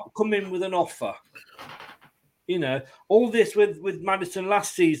they've not come in with an offer. All this with Maddison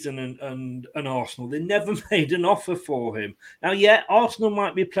last season and Arsenal, they never made an offer for him. Now, Arsenal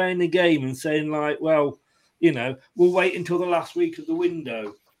might be playing the game and saying like, well, we'll wait until the last week of the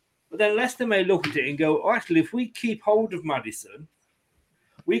window. But then Leicester may look at it and go, oh, actually, if we keep hold of Maddison,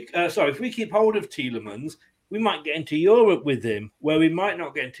 if we keep hold of Tielemans, we might get into Europe with him, where we might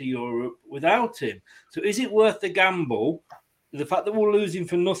not get into Europe without him. So is it worth the gamble? The fact that we'll lose him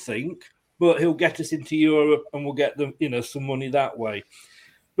for nothing, but he'll get us into Europe and we'll get them, some money that way.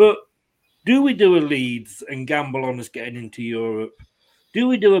 But do we do a Leeds and gamble on us getting into Europe? Do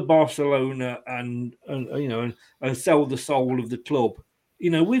we do a Barcelona and sell the soul of the club?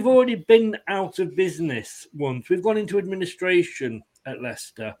 We've already been out of business once. We've gone into administration at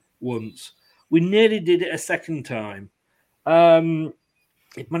Leicester once. We nearly did it a second time.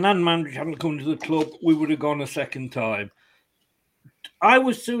 If Manan Mandridge hadn't come to the club, we would have gone a second time. I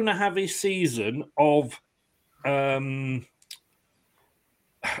would sooner have a season of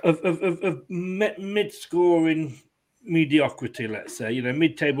mid-scoring mediocrity, let's say,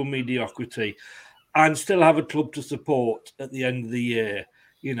 mid-table mediocrity, and still have a club to support at the end of the year.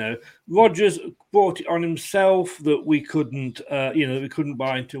 Rodgers brought it on himself that we couldn't, we couldn't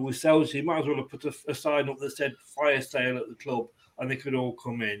buy until we sell. So he might as well have put a sign up that said fire sale at the club, and they could all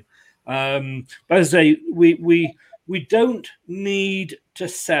come in. But as I say, we don't need to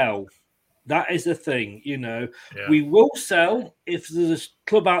sell. That is the thing, We will sell if there's a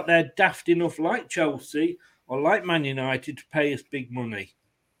club out there daft enough like Chelsea or like Man United to pay us big money.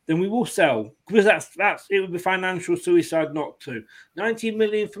 Then we will sell, because that's it would be financial suicide not to. 90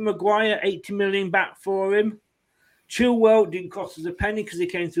 million for Maguire, 80 million back for him. Chilwell didn't cost us a penny because he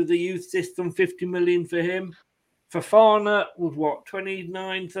came through the youth system, 50 million for him. Fofana was what,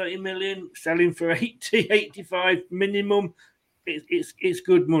 29, 30 million, selling for 80, 85 minimum. It's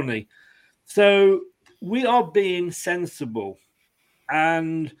good money. So we are being sensible.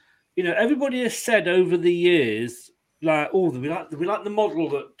 And, everybody has said over the years, like, we like the model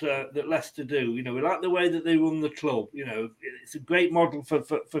that Leicester do. We like the way that they run the club. It's a great model for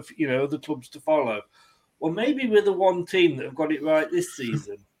the clubs to follow. Well, maybe we're the one team that have got it right this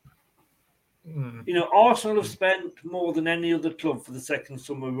season. Arsenal have spent more than any other club for the second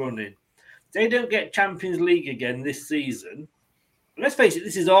summer running. They don't get Champions League again this season. Let's face it,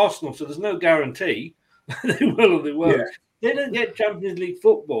 this is Arsenal, so there's no guarantee they will or they won't. Yeah. They don't get Champions League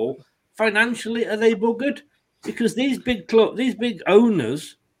football. Financially, are they buggered? Because these big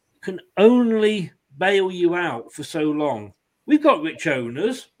owners can only bail you out for so long. We've got rich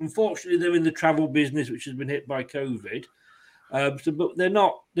owners. Unfortunately, they're in the travel business, which has been hit by COVID. But they're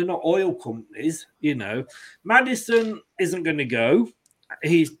not oil companies, Maddison isn't going to go.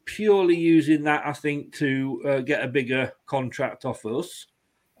 He's purely using that, I think, to get a bigger contract off us.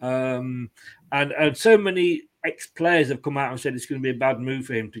 And so many ex-players have come out and said it's going to be a bad move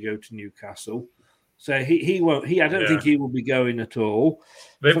for him to go to Newcastle. So he won't. I don't think he will be going at all.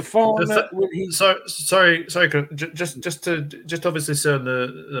 Sorry, just obviously say on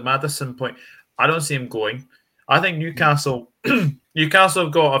the Maddison point, I don't see him going. I think Newcastle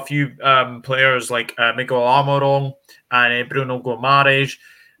have got a few players like Miguel Almiron and Bruno Guimaraes.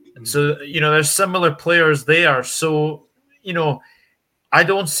 So, there's similar players there. So, I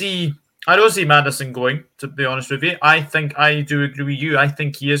don't see Maddison going, to be honest with you. I think I do agree with you. I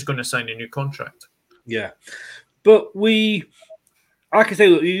think he is going to sign a new contract. Yeah. But like I say,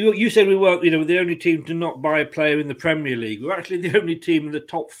 you said we weren't, the only team to not buy a player in the Premier League. We're actually the only team in the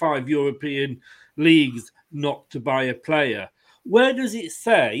top 5 European leagues not to buy a player. Where does it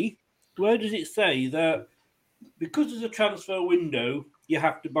say that because there's a transfer window, you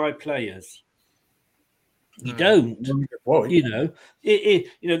have to buy players? You don't.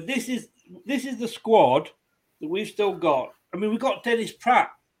 This is the squad that we've still got. I mean, we've got Dennis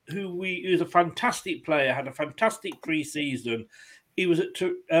Pratt, who's a fantastic player, had a fantastic pre-season. He was at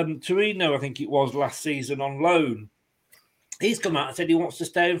Torino, I think it was, last season on loan. He's come out and said he wants to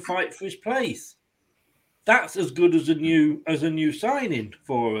stay and fight for his place. That's as good as a new signing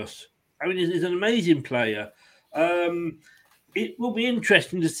for us. I mean, he's an amazing player. It will be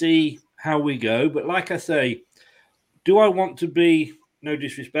interesting to see how we go. But like I say, do I want to be, no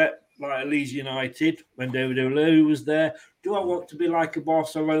disrespect, like Leeds United when David O'Leary was there? Do I want to be like a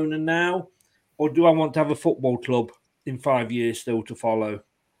Barcelona now? Or do I want to have a football club in 5 years still to follow?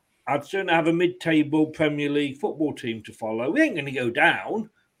 I'd sooner have a mid-table Premier League football team to follow. We ain't going to go down.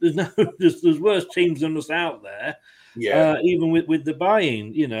 There's worse teams than us out there. Yeah. Even with the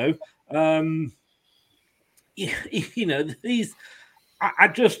buying, these. I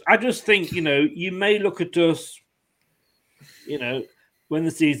just think you may look at us, when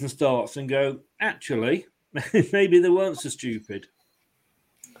the season starts and go, actually, maybe they weren't so stupid.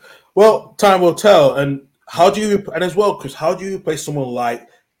 Well, time will tell. And as well, Chris, how do you replace someone like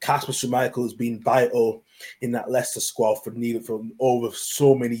Kasper Schmeichel, who's been vital in that Leicester squad for over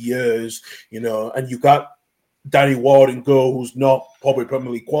so many years, and you've got Danny Ward in goal, who's not probably Premier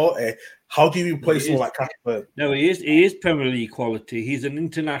League quality. How do you replace someone like Kasper? No, he is Premier League quality. He's an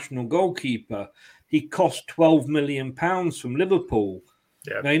international goalkeeper. He cost £12 million from Liverpool.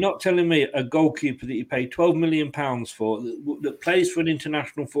 Yeah. Now, you're not telling me a goalkeeper that you pay £12 million for that plays for an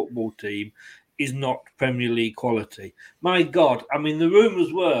international football team is not Premier League quality. My God, I mean, the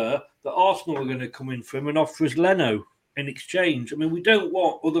rumours were that Arsenal were going to come in for him and offer us Leno in exchange. I mean, we don't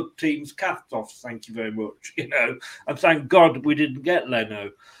want other teams' cast-offs, thank you very much, and thank God we didn't get Leno.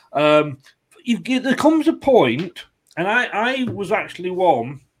 There comes a point, and I was actually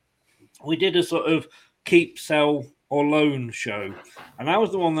one, we did a sort of keep, sell, or loan show, and I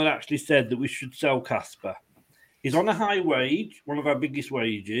was the one that actually said that we should sell Kasper. He's on a high wage, one of our biggest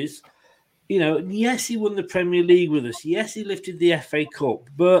wages. Yes, he won the Premier League with us. Yes, he lifted the FA Cup.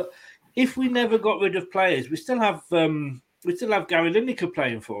 But if we never got rid of players, we still have Gary Lineker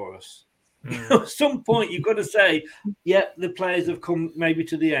playing for us. At some point, you've got to say, yeah, the players have come maybe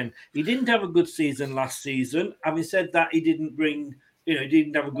to the end. He didn't have a good season last season. Having said that, he didn't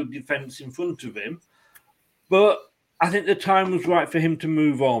have a good defence in front of him. But I think the time was right for him to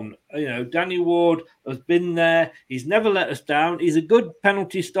move on. Danny Ward has been there. He's never let us down. He's a good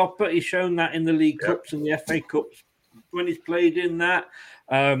penalty stopper. He's shown that in the League Cups and the FA Cups when he's played in that.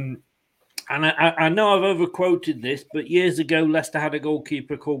 And I know I've overquoted this, but years ago, Leicester had a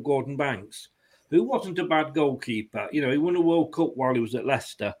goalkeeper called Gordon Banks, who wasn't a bad goalkeeper. He won a World Cup while he was at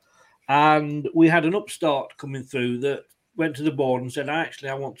Leicester. And we had an upstart coming through that went to the board and said, actually,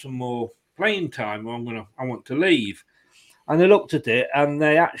 I want some more playing time, or I want to leave. And they looked at it and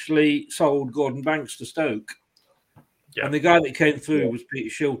they actually sold Gordon Banks to Stoke. Yeah. And the guy that came through was Peter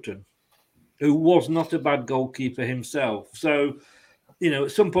Shilton, who was not a bad goalkeeper himself. So,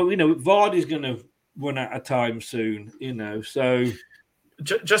 at some point, Vardy's going to run out of time soon, so...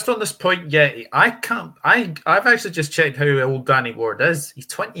 Just on this point, yeah, I've actually just checked how old Danny Ward is. He's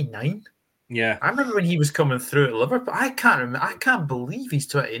 29. Yeah, I remember when he was coming through at Liverpool. I can't believe he's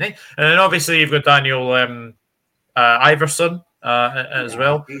 29. And then obviously you've got Daniel Iverson as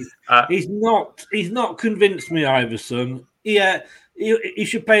well. He's not convinced me, Iverson. Yeah, he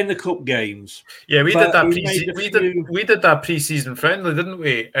should play in the cup games. Yeah, we did that pre-season friendly, didn't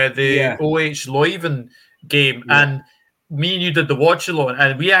we? The OH Leuven game, and me and you did the watch along,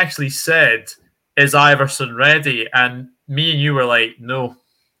 and we actually said, "Is Iverson ready?" And me and you were like, "No,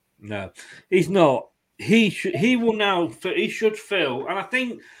 he's not. He should fill, and I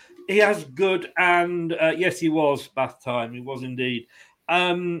think he has good. And yes, he was bath time. He was indeed.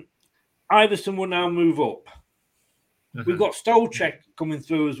 Iverson will now move up. Mm-hmm. We've got Stolchek coming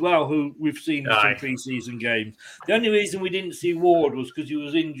through as well, who we've seen in some pre-season games. The only reason we didn't see Ward was because he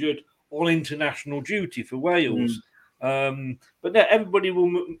was injured on international duty for Wales. But everybody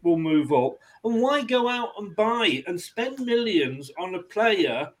will move up. And why go out and buy and spend millions on a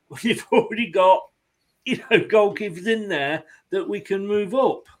player when you've already got, goalkeepers in there that we can move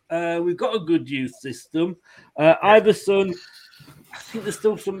up? We've got a good youth system. Iverson, I think there's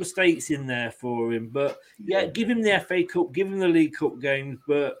still some mistakes in there for him. But, give him the FA Cup, give him the League Cup games.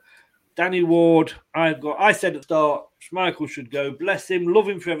 But Danny Ward, I said at the start, Schmeichel should go. Bless him, love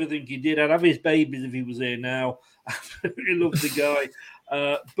him for everything he did. I'd have his babies if he was here now. I absolutely love the guy.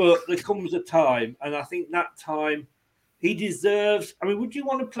 But there comes a time, and I think that time he deserves. I mean, would you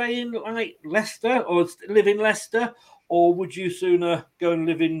want to play in like Leicester or live in Leicester, or would you sooner go and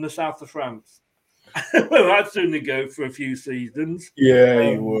live in the south of France? Well, I'd sooner go for a few seasons.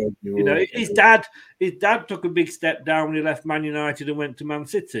 Yeah, you would. You would. His dad took a big step down when he left Man United and went to Man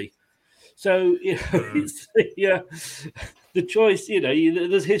City. So, it's the choice,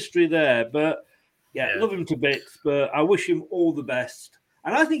 there's history there. But, love him to bits, but I wish him all the best.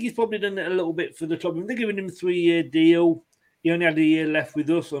 And I think he's probably done it a little bit for the club. They're giving him a 3-year deal. He only had a year left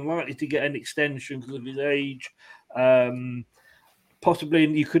with us, unlikely to get an extension because of his age. Possibly,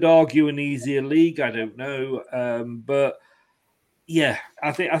 you could argue, an easier league. I don't know. But,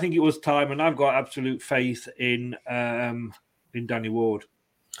 I think it was time, and I've got absolute faith in Danny Ward.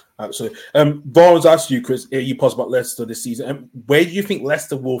 Absolutely. Vaughan's asked you, Chris, you paused about Leicester this season. Where do you think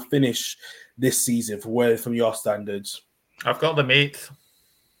Leicester will finish this season from your standards? I've got them 8th.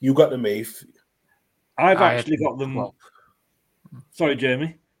 You got them 8th. I've actually got them 12th. Sorry,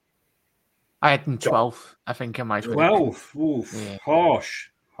 Jamie. I had them 12th. I think I might. 12. Oof. Harsh.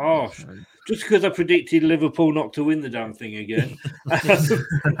 Just because I predicted Liverpool not to win the damn thing again.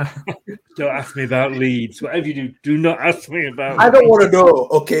 Don't ask me about Leeds. Whatever you do not ask me about. I don't want to know.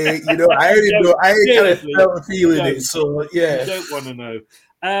 Okay, I already know. I ain't kind of feeling it. So I don't want to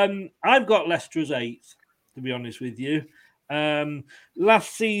know. I've got Leicester as 8th, to be honest with you.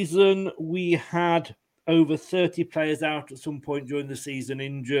 Last season we had over 30 players out at some point during the season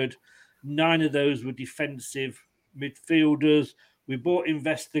injured. 9 of those were defensive midfielders. We bought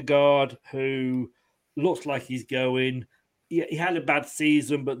Vestergaard, who looks like he's going. He had a bad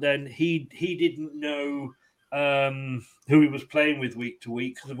season, but then he didn't know who he was playing with week to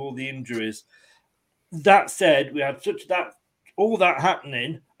week because of all the injuries. That said, we had all that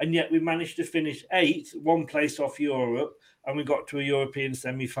happening, and yet we managed to finish 8th, 1 place off Europe, and we got to a European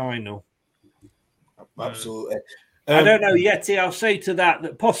semi-final. Absolutely. I don't know, Yeti. I'll say to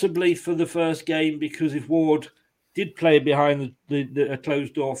that possibly for the first game, because if Ward did play behind a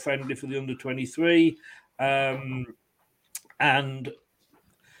closed door friendly for the under-23, and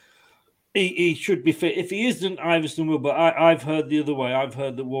he should be fit. If he isn't, Iverson will. But I've heard the other way. I've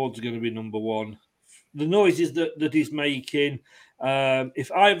heard that Ward's going to be number 1. The noises that he's making. If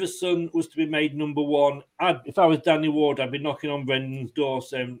Iverson was to be made number 1, if I was Danny Ward, I'd be knocking on Brendan's door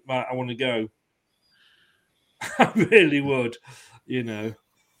saying, "Right, I want to go." I really would,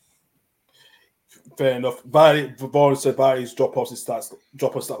 Fair enough. Vaughan said Barry's drop-off stat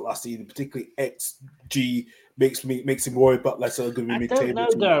last season, particularly XG, makes him worry about Leicester going to be mid-table. I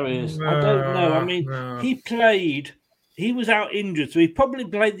don't know, Darius. I don't know. I mean, he was out injured, so he probably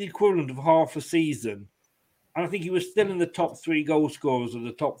played the equivalent of half a season. And I think he was still in the top 3 goal scorers or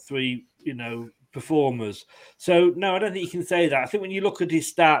the top 3, performers. So, no, I don't think you can say that. I think when you look at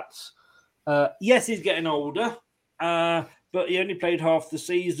his stats, yes, he's getting older, but he only played half the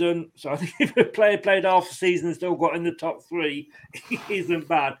season. So I think if a player played half the season and still got in the top 3, he isn't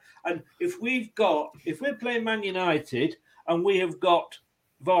bad. And if we're playing Man United and we have got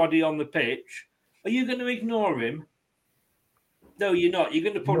Vardy on the pitch, are you going to ignore him? No, you're not. You're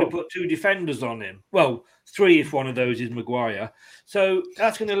going to probably put 2 defenders on him. Well, 3 if one of those is Maguire. So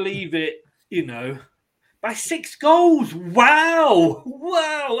that's going to leave it, by 6 goals. Wow.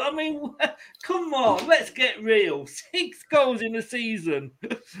 I mean, come on, let's get real. 6 goals in a season.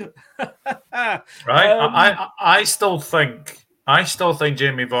 Right. I still think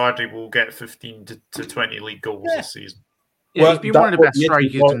Jamie Vardy will get 15 to 20 league goals this season. Yeah, he's been one of the best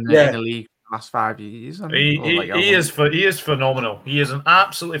strikers in the league the last 5 years. He is phenomenal. He is an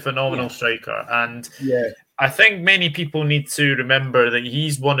absolutely phenomenal striker. And I think many people need to remember that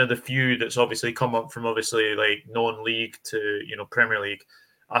he's one of the few that's obviously come up from like non-league to Premier League.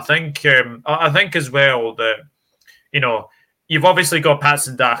 I think as well that you've obviously got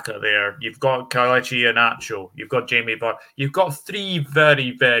Patson Daka there. You've got Kelechi Iheanacho. You've got Jamie Vardy. You've got 3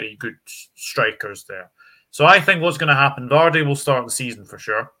 very, very good strikers there. So I think what's going to happen, Vardy will start the season for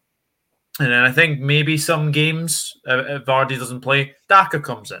sure. And then I think maybe some games if Vardy doesn't play, Daka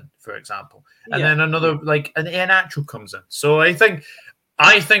comes in, for example. And then another, like an Iheanacho comes in. So I think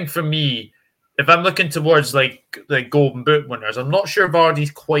for me, if I'm looking towards like Golden Boot winners, I'm not sure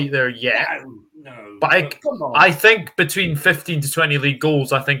Vardy's quite there yet. No. But I think between 15 to 20 league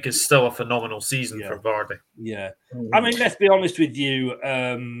goals, I think is still a phenomenal season for Vardy. Yeah. I mean, let's be honest with you,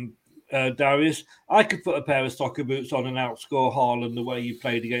 Darius. I could put a pair of soccer boots on and outscore Haaland the way he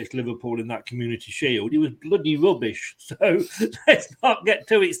played against Liverpool in that Community Shield. He was bloody rubbish. So let's not get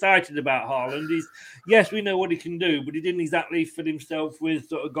too excited about Haaland. Yes, we know what he can do, but he didn't exactly fit himself with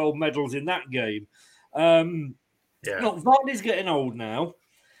sort of gold medals in that game. Look, Vardy's getting old now.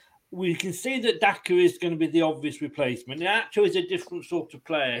 We can see that Daka is going to be the obvious replacement. Iheanacho is a different sort of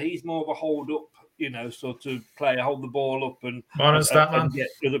player. He's more of a hold-up, sort of player, hold the ball up and get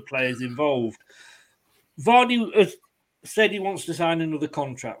other players involved. Vardy has said he wants to sign another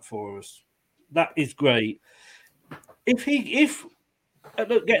contract for us. That is great. If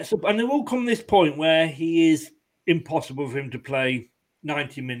gets up, and there will come this point where he is impossible for him to play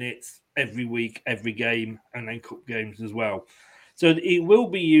 90 minutes every week, every game, and then cup games as well. So it will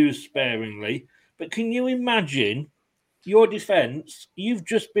be used sparingly. But can you imagine your defence? You've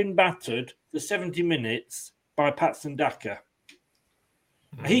just been battered for 70 minutes by Patson Daka.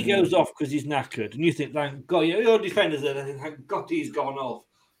 He goes off because he's knackered. And you think, thank God, your defenders are thinking, thank God he's gone off.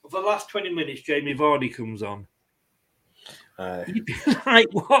 But for the last 20 minutes, Jamie Vardy comes on. You'd be like,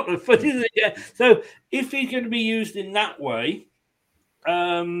 what the fuck is it? Yeah. So if he's going to be used in that way,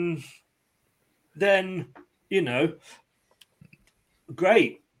 then,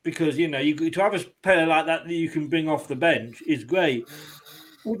 great. Because, to have a player like that you can bring off the bench is great.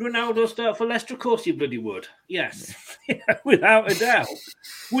 Would Ronaldo start for Leicester? Of course he bloody would. Yes, without a doubt.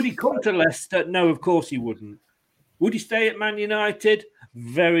 Would he come to Leicester? No, of course he wouldn't. Would he stay at Man United?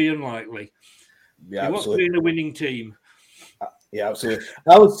 Very unlikely. Yeah, he wants to be in a winning team. Yeah, absolutely.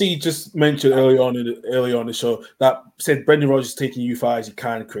 LC just mentioned early on in the show that said Brendan Rodgers taking you far as you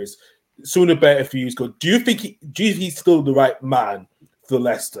can, Chris. Sooner better for you is good. Do you think he's still the right man for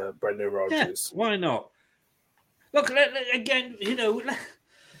Leicester, Brendan Rodgers? Yeah, why not? Look, again,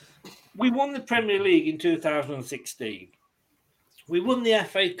 we won the Premier League in 2016. We won the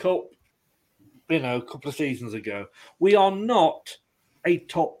FA Cup, a couple of seasons ago. We are not a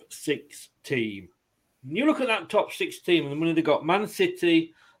top 6 team. When you look at that top 6 team, and the money they got: Man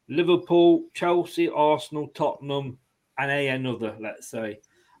City, Liverpool, Chelsea, Arsenal, Tottenham, and another, let's say.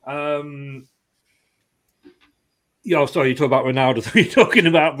 Sorry, you talk about Ronaldo. You're talking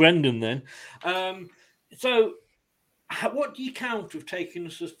about Brendan then. So what do you count of taking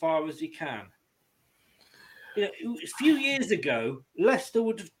us as far as he can? A few years ago, Leicester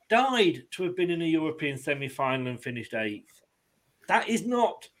would have died to have been in a European semi-final and finished 8th. That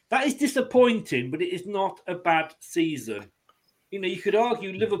is disappointing, but it is not a bad season. You could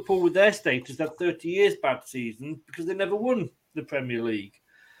argue Liverpool with their status had 30 years bad season because they never won the Premier League.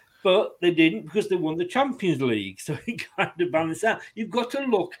 But they didn't because they won the Champions League. So it kind of balanced out. You've got to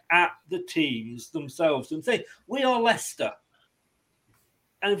look at the teams themselves and say, we are Leicester.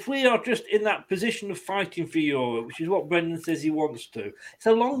 And if we are just in that position of fighting for Europe, which is what Brendan says he wants to, it's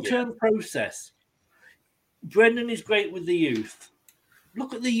a long-term process. Brendan is great with the youth.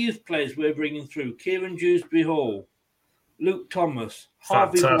 Look at the youth players we're bringing through. Kieran Dewsbury-Hall, Luke Thomas,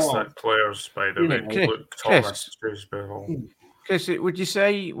 Harvey Ward. Fantastic players, by the way. Luke Thomas, Dewsbury-Hall. Chris, would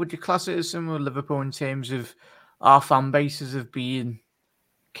you class it as similar to Liverpool in terms of our fan bases of being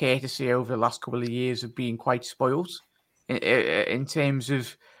courtesy over the last couple of years of being quite spoiled in terms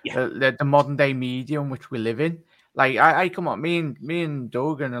of the modern day media in which we live in. Like I come on, me and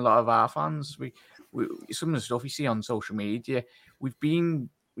Doug and a lot of our fans, we some of the stuff you see on social media, we've been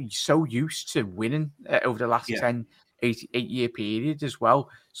so used to winning over the last 8-year period as well.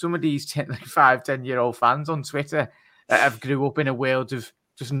 Some of these 5-10-year-old fans on Twitter have grew up in a world of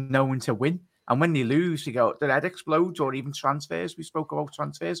just knowing to win. And when they lose, they go, their head explodes, or even transfers. We spoke about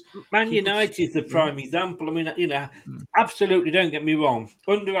transfers. Man United is the prime example. I mean, absolutely, don't get me wrong.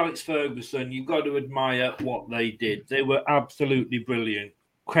 Under Alex Ferguson, you've got to admire what they did. They were absolutely brilliant.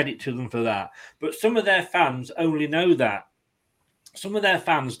 Credit to them for that. But some of their fans only know that. Some of their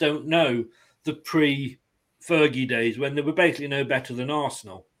fans don't know the pre-Fergie days when they were basically no better than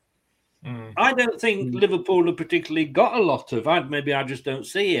Arsenal. I don't think Liverpool have particularly got a lot of. Maybe I just don't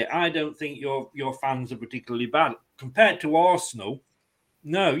see it. I don't think your fans are particularly bad compared to Arsenal.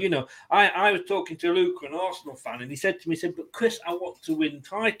 No, I was talking to Luke, an Arsenal fan, and he said to me, "But Chris, I want to win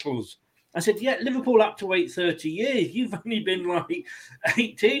titles." I said, "Yeah, Liverpool have to wait 30 years. You've only been like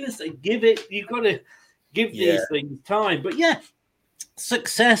 18." And said, you've got to give these things time. But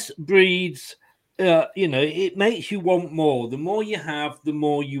success breeds. It makes you want more. The more you have, the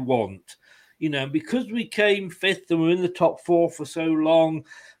more you want. Because we came fifth and we're in the top four for so long,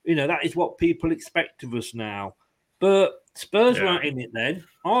 that is what people expect of us now. But Spurs weren't in it then.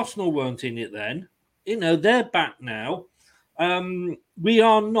 Arsenal weren't in it then. They're back now. We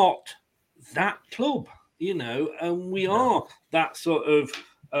are not that club, and we are that sort of,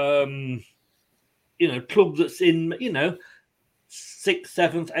 club that's in, 6th,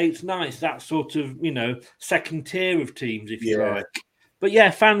 7th, 8th, 9th, that sort of, second tier of teams, if you like. But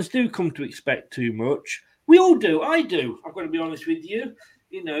fans do come to expect too much. We all do. I do. I've got to be honest with you.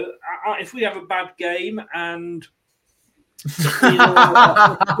 If we have a bad game and...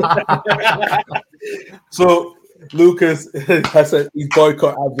 So, Lucas, I said he's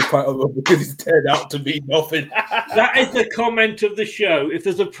boycott advertising because it's turned out to be nothing. That is the comment of the show. If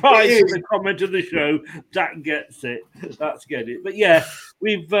there's a prize for the comment of the show, Jack gets it. That's get it. But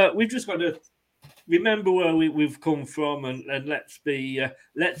we've just got to remember where we've come from, and let's be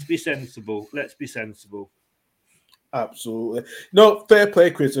sensible. Let's be sensible. Absolutely. No, fair play,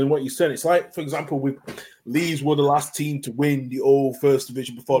 Chris, and what you said. It's like, for example, Leeds were the last team to win the old First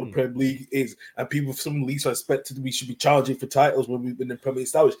Division before the Premier League is, and people, some Leeds are expected we should be challenging for titles when we've been in the Premier League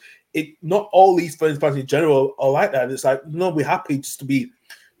established. Not all Leeds fans in general are like that. It's like, no, we're happy just to be,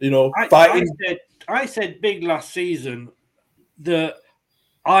 fighting. I said big last season that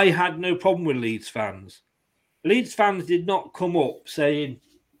I had no problem with Leeds fans. Leeds fans did not come up saying,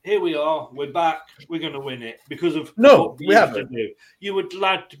 "Here we are, we're back, we're going to win it," because of what we haven't. To do. You were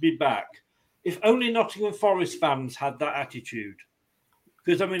glad to be back. If only Nottingham Forest fans had that attitude.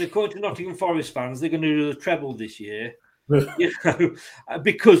 Because, according to Nottingham Forest fans, they're going to do the treble this year.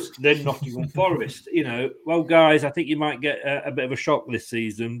 Because they're Nottingham Forest. Well, guys, I think you might get a bit of a shock this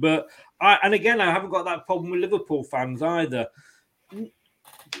season. But, I haven't got that problem with Liverpool fans either.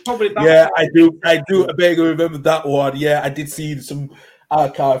 Probably. I do. I beg you remember that one. Yeah, I did see some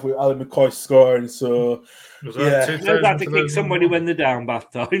archive with Alan McCoy scoring. So he knows how to kick somebody when they're down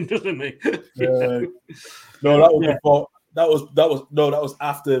bath time, doesn't he? No, that was before. That was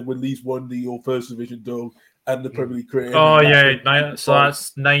after when Leeds won the old First Division dome and the Premier League created. Oh yeah, so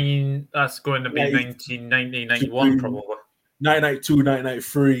that's That's going to be 1990, 91 probably. 1992,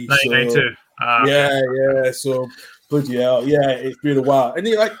 1993. 1992. So, bloody hell, it's been a while. And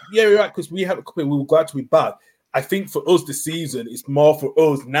you're right, because we were glad to be back. I think for us this season, it's more for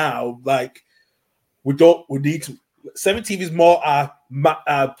us now. Like we need to. 17th is more our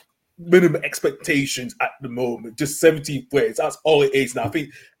minimum expectations at the moment. Just 17th place. That's all it is now. I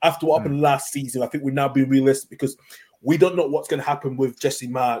think after what happened last season, I think we're now being realistic because we don't know what's going to happen with Jesse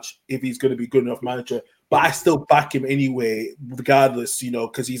Marsch if he's going to be good enough manager. But I still back him anyway, regardless,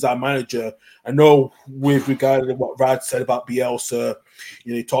 because he's our manager. I know with regard to what Rad said about Bielsa,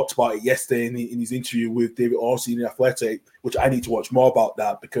 he talked about it yesterday in his interview with David Orsi in The Athletic, which I need to watch more about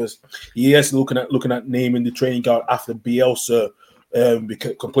that because he is looking at naming the training ground after Bielsa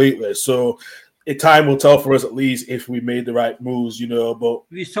completely. So time will tell for us at least if we made the right moves, But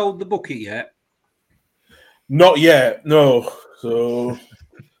have you sold the bucket yet? Not yet, no. So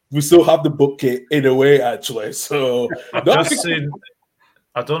we still have the bucket in a way, actually. So I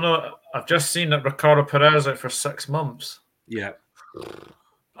don't know. I've just seen that Ricardo Perez out for 6 months. Yeah,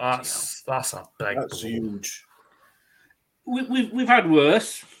 that's a big. That's huge. We've had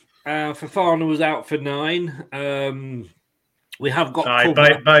worse. Fofana was out for 9. We have got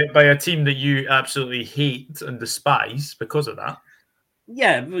by a team that you absolutely hate and despise because of that.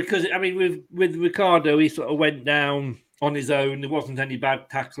 Yeah, because with Ricardo, he sort of went down on his own. There wasn't any bad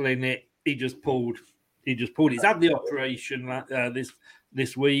tackling it. He just pulled. He's had the operation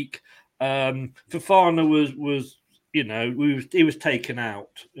this week. Fofana was he was taken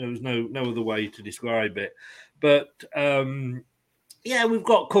out. There was no other way to describe it. But we've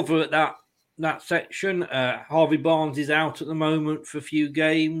got cover at that section. Harvey Barnes is out at the moment for a few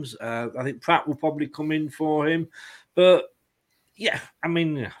games. I think Pratt will probably come in for him. But yeah, I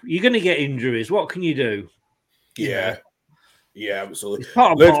mean, you're going to get injuries. What can you do? Yeah, absolutely. It's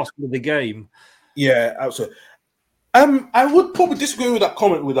part and parcel of the game. Yeah, absolutely. I would probably disagree with that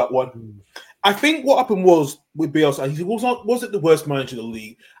comment with that one. I think what happened was with Bielsa, he wasn't the worst manager in the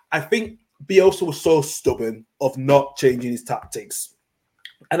league. I think Bielsa was so stubborn of not changing his tactics.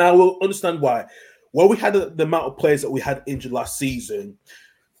 And I will understand why. When we had the amount of players that we had injured last season,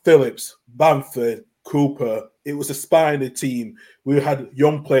 Phillips, Bamford, Cooper, it was a spine of the team. We had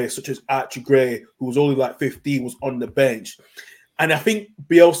young players such as Archie Gray, who was only like 15, was on the bench. And I think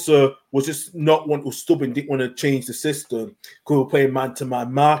Bielsa was just not one who was stubborn, didn't want to change the system because we were playing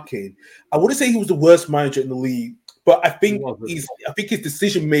man-to-man marking. I wouldn't say he was the worst manager in the league, but I think his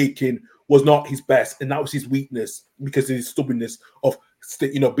decision-making was not his best, and that was his weakness because of his stubbornness of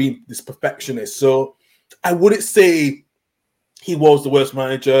being this perfectionist. So I wouldn't say he was the worst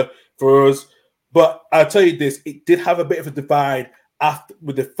manager for us, but I'll tell you this, it did have a bit of a divide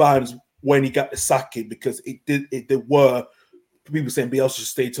with the fans when he got the sacking because there were people saying Bielsa should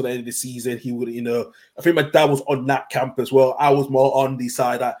stay till the end of the season. He would, I think my dad was on that camp as well. I was more on the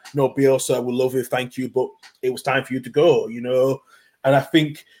side that, Bielsa, we love you, thank you, but it was time for you to go, And I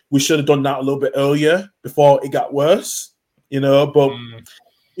think we should have done that a little bit earlier before it got worse, But,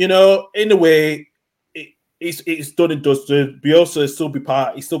 in a way, it's done and dusted. Bielsa still be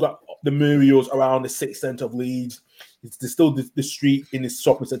part. He's still got the Muriels around the 6th centre of Leeds. There's still the street in his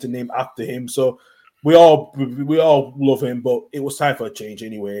shopping centre named after him. So we all love him, but it was time for a change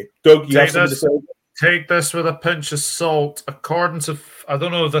anyway. Doug, you have something to say? Take this with a pinch of salt. According to, I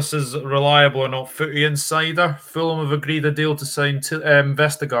don't know if this is reliable or not, Footy Insider, Fulham have agreed a deal to sign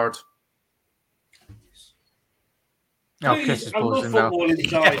Vestergaard. Please, I love Football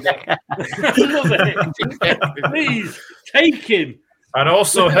Insider. I love it. Please, take him. And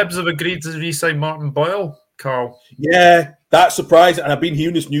also, Hibs have agreed to re-sign Martin Boyle, Carl. Yeah, that's surprising. And I've been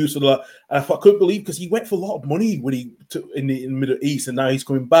hearing this news for a lot. And I couldn't believe because he went for a lot of money when he took in the Middle East, and now he's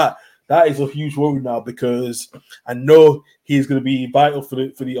coming back. That is a huge worry now because I know he's going to be vital for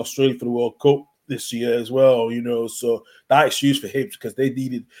the Australia for the World Cup this year as well. So that is huge for Hibs because they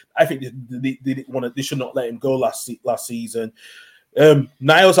needed. I think they didn't want to. They should not let him go last season.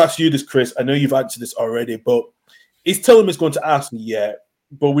 Niles asked you this, Chris. I know you've answered this already, but is Tielemans going to Arsenal yet?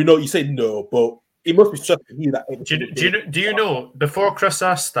 But we know you said no, but it must be stressful to hear that. Do you know? Before Chris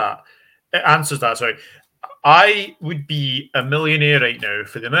answers that. Sorry, I would be a millionaire right now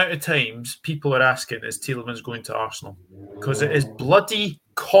for the amount of times people are asking, "Is Tielemans going to Arsenal?" Because it is bloody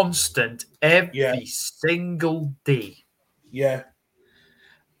constant every single day. Yeah.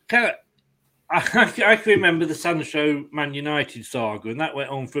 I can remember the Sancho Man United saga, and that went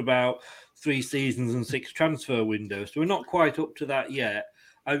on for about 3 seasons and 6 transfer windows. So we're not quite up to that yet.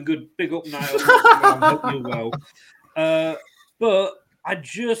 And good, big up now. I hope you're well. But I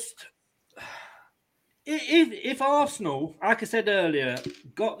just, if Arsenal, like I said earlier,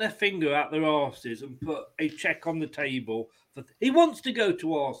 got their finger out their arses and put a check on the table, he wants to go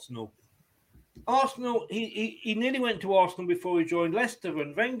to Arsenal. Arsenal, he nearly went to Arsenal before he joined Leicester,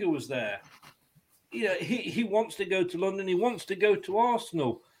 and Wenger was there. He wants to go to London. He wants to go to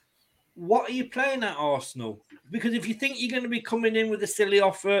Arsenal. What are you playing at Arsenal? Because if you think you're going to be coming in with a silly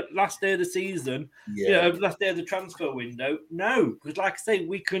offer last day of the season, last day of the transfer window, no. Because like I say,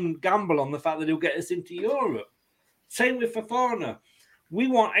 we can gamble on the fact that he'll get us into Europe. Same with Fofana. We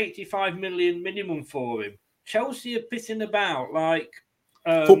want 85 million minimum for him. Chelsea are pissing about like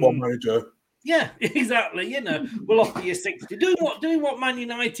Football Manager. Yeah, exactly. We'll offer you 60. Doing what Man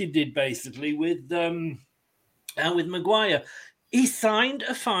United did basically with Maguire. He signed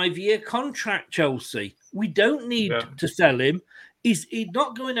a 5-year contract, Chelsea. We don't need to sell him. He's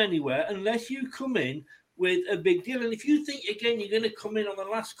not going anywhere unless you come in with a big deal. And if you think, again, you're going to come in on the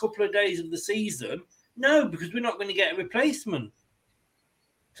last couple of days of the season, no, because we're not going to get a replacement.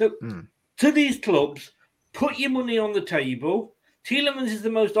 So to these clubs, put your money on the table. Tielemans is the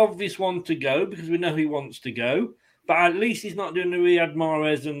most obvious one to go because we know he wants to go. But at least he's not doing the Riyad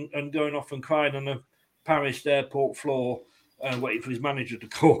Mahrez and going off and crying on a Paris airport floor, waiting for his manager to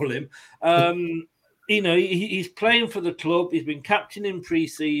call him. He's playing for the club. He's been captain in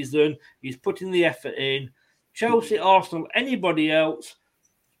pre-season. He's putting the effort in. Chelsea, Arsenal, anybody else,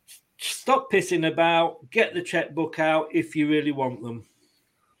 stop pissing about, get the checkbook out if you really want them.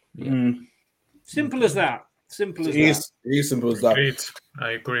 Yeah. Simple as that. Simple as It is simple as that. Agreed.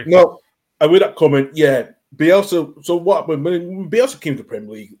 I agree. No, and with that comment, yeah, Bielsa. So what happened when Bielsa came to Premier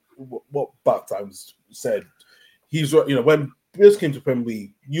League? What Bad Times said, he's when Bielsa came to Premier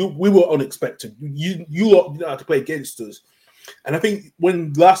League, we were unexpected. You lot didn't have to play against us, and I think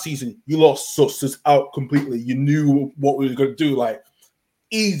when last season you lost us out completely, you knew what we were going to do. Like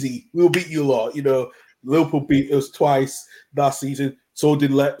easy, we'll beat you lot. Liverpool beat us twice last season. So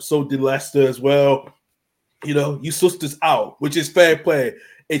did Leicester as well. You sussed us out, which is fair play.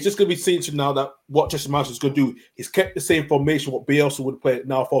 It's just going to be seen to now that what Manchester United is going to do. He's kept the same formation what Bielsa would play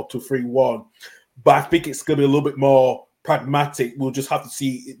now 4-2-3-1, but I think it's going to be a little bit more pragmatic. We'll just have to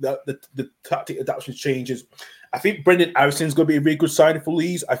see that the tactic adaptation changes. I think Brendan Harrison is going to be a really good signing for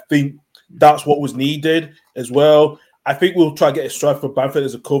Leeds. I think that's what was needed as well. I think we'll try to get a strike for Bamford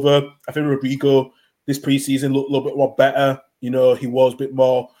as a cover. I think Rodrigo this preseason looked a little bit more better. He was a bit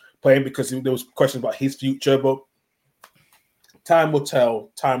more playing because there was questions about his future, but time will tell.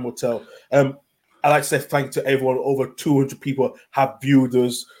 Time will tell. I'd like to say thank you to everyone. Over 200 people have viewed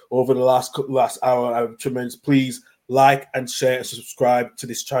us over the last hour. I'm tremendous. Please like and share and subscribe to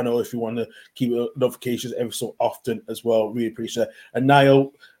this channel if you want to keep notifications every so often as well. Really appreciate it. And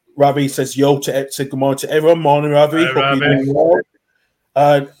Niall Ravi says say good morning to everyone. Morning, Ravi. Hi,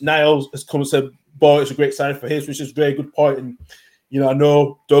 Ravi. Niall has come and said, boy, it's a great sign for his, which is a very good point. And I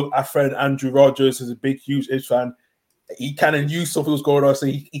know Doug, our friend Andrew Rogers, is a big, huge Hibs fan. He kind of knew something was going on, so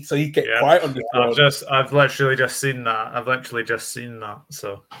he get quiet on the phone. I've literally just seen that.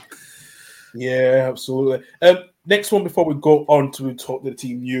 So, yeah, absolutely. Next one before we go on to talk the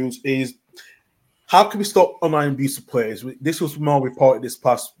team news is how can we stop online abuse of players? This was more reported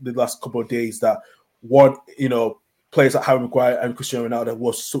the last couple of days that players like Harry Maguire and Cristiano Ronaldo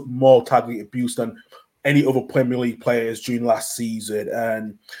was more targeted abuse than any other Premier League players during last season,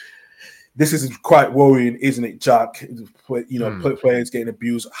 and this is quite worrying, isn't it, Jack? Players getting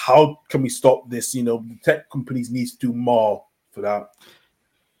abused. How can we stop this? The tech companies need to do more for that.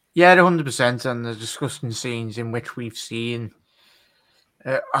 Yeah, 100%. And the disgusting scenes in which we've seen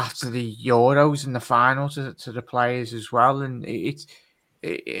after the Euros and the final to the players as well, and it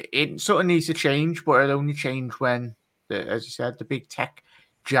sort of needs to change, but it'll only change when, as you said, the big tech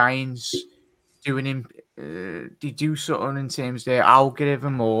giants they do something in terms of their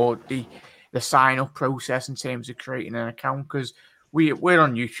algorithm or the sign up process in terms of creating an account. Because we're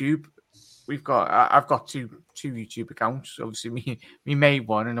on YouTube. I've got two YouTube accounts. Obviously, me main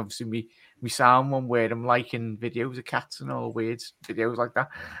one, and obviously me sound one where I'm liking videos of cats and all weird videos like that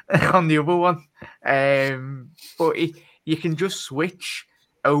on the other one. But you can just switch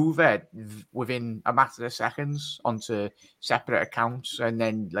over within a matter of seconds onto separate accounts, and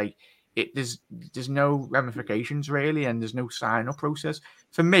then there's no ramifications really, and there's no sign up process.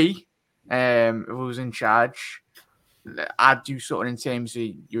 For me, if I was in charge, I'd do something in terms of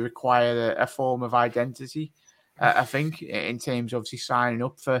you require a form of identity. I think in terms of obviously signing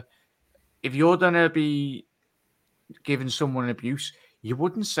up for, if you're going to be giving someone abuse, you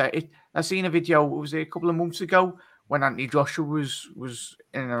wouldn't say it. I seen a video, was it a couple of months ago, when Anthony Joshua was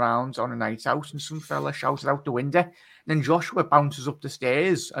in and around on a night out, and some fella shouted out the window. And then Joshua bounces up the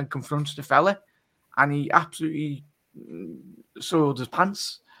stairs and confronts the fella, and he absolutely soiled his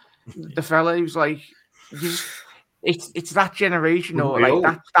pants. The fella, he was like, it's that generation, or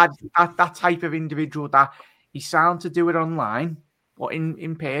like that type of individual that he's sound to do it online, but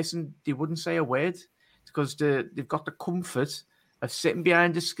in person they wouldn't say a word because they've got the comfort of sitting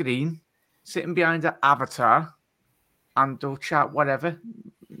behind a screen, sitting behind an avatar, and they'll chat whatever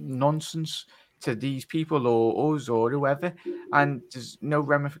nonsense to these people or us or whoever, and there's no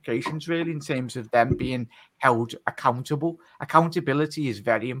ramifications really in terms of them being held accountable. Accountability is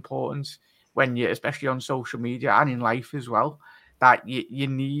very important when you, especially on social media and in life as well, that you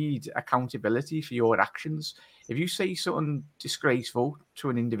need accountability for your actions. If you say something disgraceful to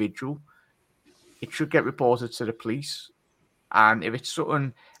an individual, it should get reported to the police. And if it's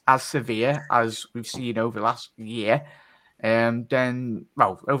something as severe as we've seen over the last year, then,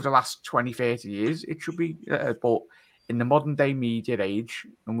 well, over the last 20, 30 years, it should be, but in the modern day media age,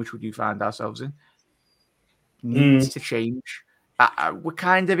 in which we do find ourselves in, needs to change. We're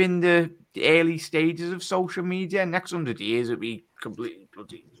kind of in the early stages of social media. Next 100 years, it'll be completely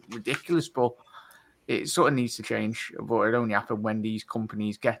bloody ridiculous, but it sort of needs to change. But it only happens when these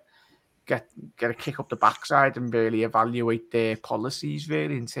companies get a kick up the backside and really evaluate their policies,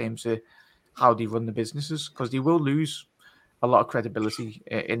 really, in terms of how they run the businesses, because they will lose a lot of credibility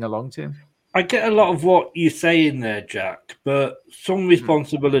in the long term. I get a lot of what you're saying there, Jack, but some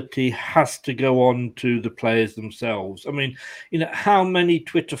responsibility has to go on to the players themselves. I mean, how many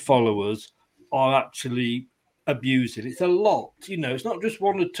Twitter followers are actually abusing? It's a lot. It's not just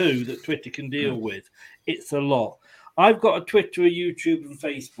one or two that Twitter can deal with. It's a lot. I've got a Twitter, a YouTube, and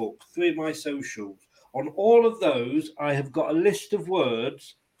Facebook, 3 of my socials. On all of those, I have got a list of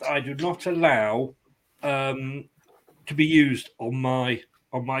words that I do not allow to be used on my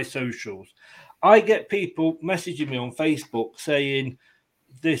socials. I get people messaging me on Facebook saying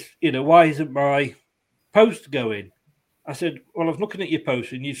this, why isn't my post going? I said, well, I was looking at your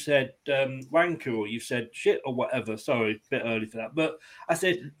post and you've said wanker or you've said shit or whatever. Sorry, a bit early for that. But I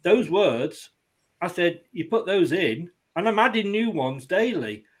said, those words, I said, you put those in and I'm adding new ones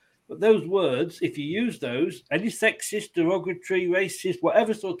daily. But those words, if you use those, any sexist, derogatory, racist,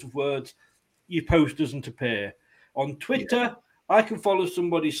 whatever sort of words, your post doesn't appear. On Twitter, I can follow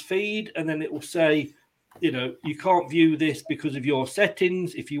somebody's feed and then it will say, you can't view this because of your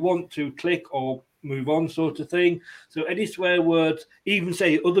settings. If you want to click or move on sort of thing. So any swear words, even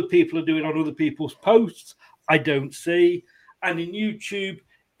say other people are doing on other people's posts, I don't see. And in YouTube,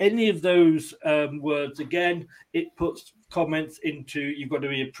 any of those words, again, it puts comments into, you've got to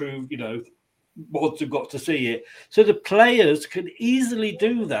be approved, mods have got to see it. So the players can easily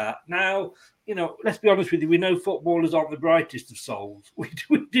do that. Now, let's be honest with you, we know footballers aren't the brightest of souls.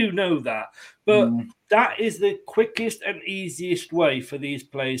 We do know that. But that is the quickest and easiest way for these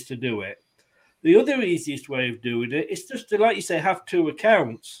players to do it. The other easiest way of doing it is just to, like you say, have 2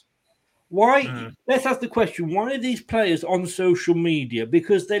 accounts. Why? Let's ask the question, why are these players on social media?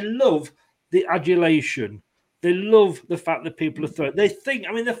 Because they love the adulation. They love the fact that people are throwing. They think,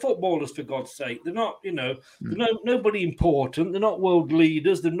 they're footballers, for God's sake. They're not, they're nobody important. They're not world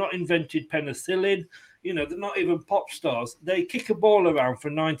leaders. They've not invented penicillin. They're not even pop stars. They kick a ball around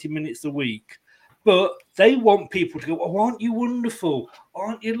for 90 minutes a week. But they want people to go, oh, aren't you wonderful?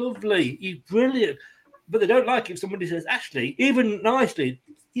 Aren't you lovely? You're brilliant. But they don't like it if somebody says, actually, even nicely,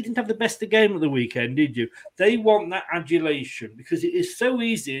 you didn't have the best of game of the weekend, did you? They want that adulation because it is so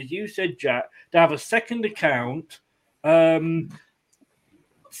easy, as you said, Jack, to have a second account. Sam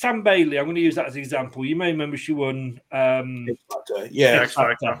Bailey, I'm going to use that as an example. You may remember she won. X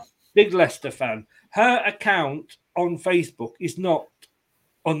Factor. Big Leicester fan. Her account on Facebook is not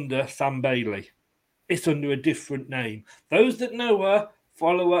under Sam Bailey. It's under a different name. Those that know her,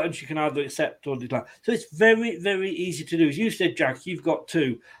 follow her, and she can either accept or decline. So it's very, very easy to do. As you said, Jack, you've got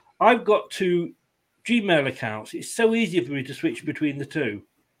 2. I've got 2 Gmail accounts. It's so easy for me to switch between the 2,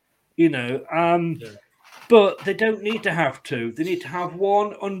 But they don't need to have 2. They need to have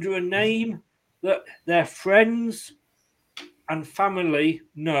one under a name that their friends and family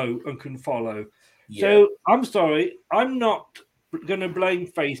know and can follow. Yeah. So I'm sorry, I'm not going to blame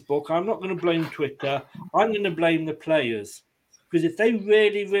Facebook. I'm not going to blame Twitter. I'm going to blame the players. Because if they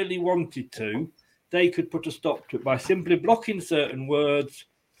really, really wanted to, they could put a stop to it by simply blocking certain words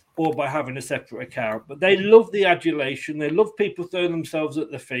or by having a separate account. But they love the adulation. They love people throwing themselves at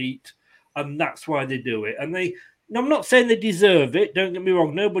their feet. And that's why they do it. And I'm not saying they deserve it. Don't get me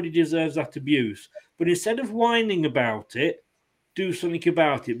wrong. Nobody deserves that abuse. But instead of whining about it, do something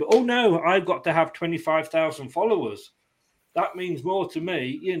about it. But, oh, no, I've got to have 25,000 followers. That means more to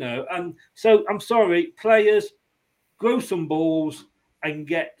me, And so I'm sorry, players, grow some balls and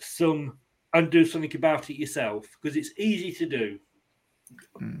do something about it yourself because it's easy to do.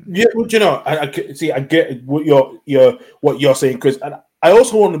 Yeah, well, I get what you're saying, Chris, and I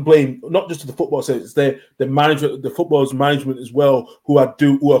also want to blame not just the football sense, the management, the football's management as well, who are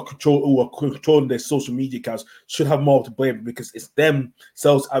controlling their social media accounts should have more to blame because it's them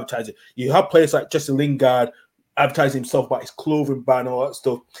self advertising. You have players like Jesse Lingard advertising himself by his clothing brand and all that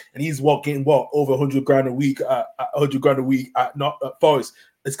stuff, and he's getting over $100,000 a week at Forest.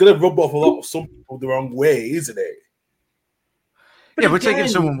 It's going to rub off a lot of some people the wrong way, isn't it? But we're taking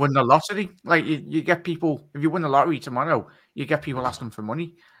someone win the lottery. Like you get people, if you win the lottery tomorrow, you get people asking for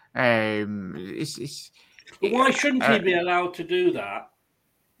money. Why shouldn't he be allowed to do that?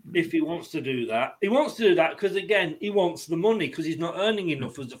 If he wants to do that, because again, he wants the money because he's not earning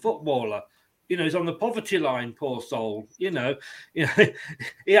enough as a footballer. He's on the poverty line, poor soul. He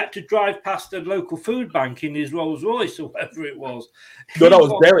had to drive past a local food bank in his Rolls Royce or whatever it was. No, that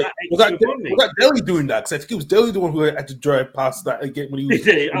was Delhi. Was that Delhi doing that? Because I think it was Delhi the one who had to drive past that again when he was.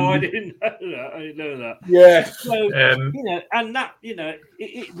 Did he? Oh, I didn't know that. Yeah. So and that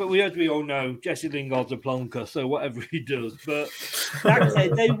but as we all know, Jesse Lingard's a plonker, so whatever he does. But like I say,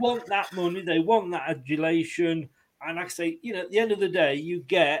 they want that money, they want that adulation, and like I say, at the end of the day, you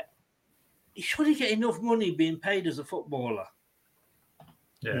surely get enough money being paid as a footballer.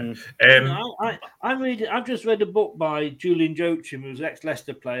 Yeah. I've just read a book by Julian Joachim, who's an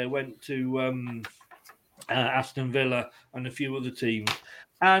ex-Leicester player, went to Aston Villa and a few other teams.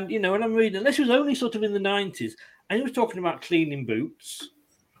 And, when I'm reading, this was only sort of in the 90s, and he was talking about cleaning boots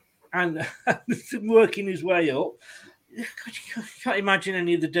and working his way up. You can't imagine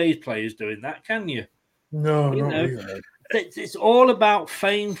any of the day's players doing that, can you? No, not really. It's all about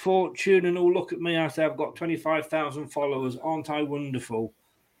fame, fortune, and look at me. I say I've got 25,000 followers. Aren't I wonderful?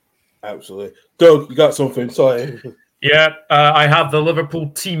 Absolutely. Doug, you got something? Sorry. Yeah, I have the Liverpool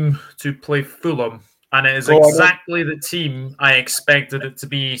team to play Fulham, and it is exactly the team I expected it to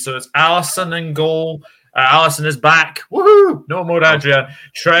be. So it's Alisson in goal. Alisson is back. Woohoo! No more Adrian.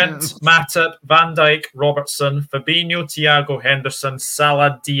 Trent, Matip, Van Dijk, Robertson, Fabinho, Thiago, Henderson,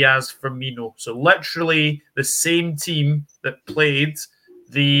 Salah, Diaz, Firmino. So literally the same team that played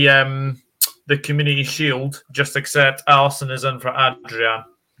the Community Shield, just except Alisson is in for Adrian.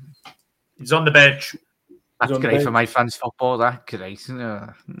 He's on the bench. That's great for my fans' football. That great.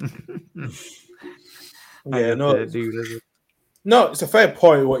 No, it's a fair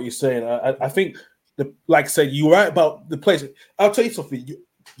point what you're saying. I think, like I said, you're right about the place. I'll tell you something.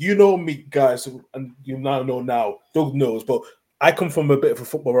 You know me, guys, and you now know. Doug knows, but I come from a bit of a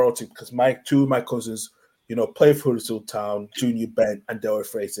football royalty because two of my cousins, play for Huddersfield Town, Junior Ben, and Delroy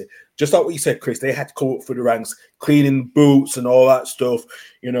Fraser. Just like what you said, Chris, they had to come up through the ranks, cleaning boots and all that stuff,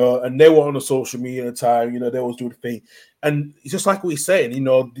 and they were on the social media at the time, they always do the thing. And it's just like what he's saying,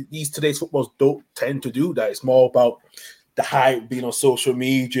 today's footballs don't tend to do that. It's more about the hype being on social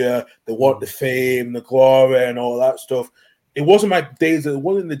media, they want the fame, the glory, and all that stuff. It wasn't my days. It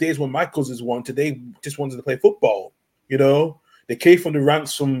wasn't the days when my cousins wanted. They just wanted to play football. They came from the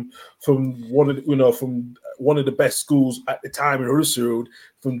ranks from one of the best schools at the time in Huddersfield,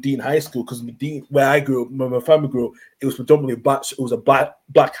 from Dean High School, because where I grew up, where my family grew up, it was predominantly black. It was a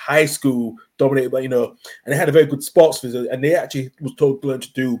black high school dominated by and they had a very good sports visit, and they actually was told to learn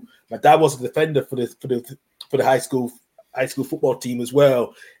to do. My dad was a defender for the high school football team as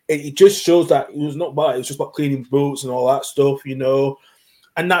well. It just shows that it was not bad. It was just about cleaning boots and all that stuff,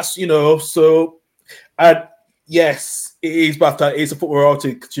 and that's so. And yes, it is bad. It is a football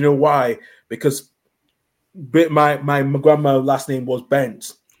royalty. Do you know why? Because my grandma's last name was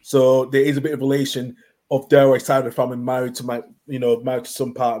Bent, so there is a bit of relation of Delroy side of the family married to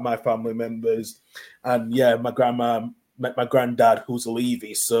some part of my family members, and my grandma met my granddad who's a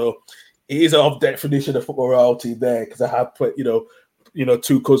Levy, so it is of definition of football royalty there because I have played,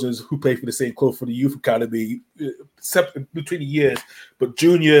 two cousins who play for the same club for the youth academy, between the years. But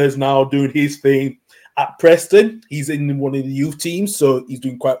Junior is now doing his thing at Preston. He's in one of the youth teams, so he's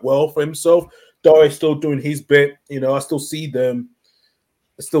doing quite well for himself. Dory's still doing his bit. I still see them.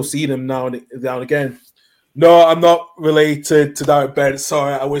 Now and again. No, I'm not related to Darren Bent.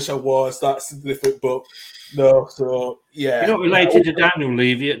 Sorry, I wish I was. That's different, but no. So yeah, you're not related to Daniel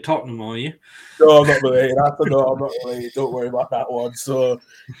Levy at Tottenham, are you? No, I'm not related. I'm not related. Don't worry about that one. So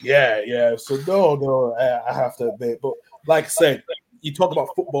yeah. So no, I have to admit. But like I said, you talk about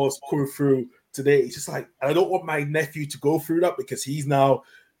footballs coming through today. It's just like I don't want my nephew to go through that because he's now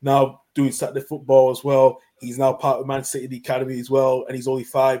doing Saturday football as well. He's now part of Man City Academy as well, and he's only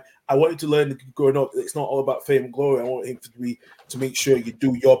 5. I want him to learn growing up. It's not all about fame and glory. I want him to make sure you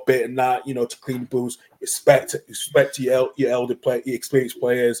do your bit and that, to clean the boots, respect your elder player, your experienced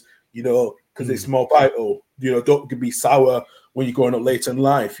players, because it's more vital. Don't be sour when you're growing up later in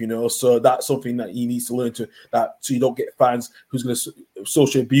life. So that's something that he needs to learn so you don't get fans who's going to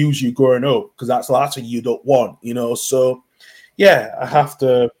socially abuse you growing up, because that's the last thing you don't want. So yeah, I have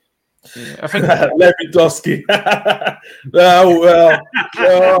to. Yeah, I think Lewandowski. No.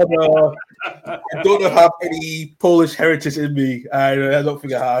 I don't have any Polish heritage in me. I don't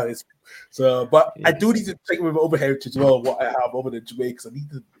think I have it. So, but I do need to take with other heritage as well. What I have other than Jamaica, because I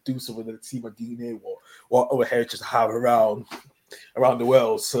need to do something to see my DNA. What other heritage I have around the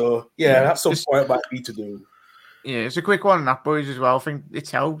world. So yeah, that's something I might need to do. Yeah, it's a quick one on that, boys, as well. I think it's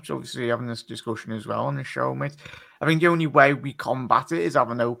helped, obviously, having this discussion as well on the show, mate. I think the only way we combat it is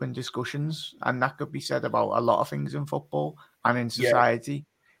having open discussions, and that could be said about a lot of things in football and in society. Yeah.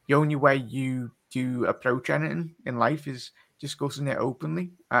 The only way you do approach anything in life is discussing it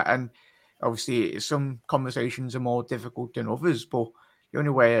openly. And obviously, some conversations are more difficult than others, but the only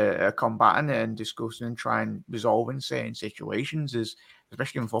way of combating it and discussing and trying resolving certain situations is,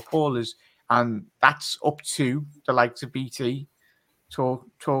 especially in football, and that's up to the likes of BT,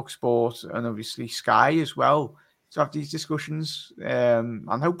 Talk Sport, and obviously Sky as well, to have these discussions. And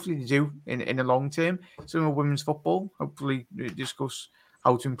hopefully they do in the long term. Some of women's football, hopefully discuss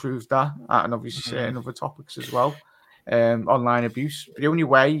how to improve that, and obviously certain other topics as well. online abuse. The only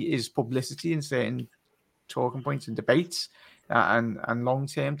way is publicity and certain talking points and debates, and long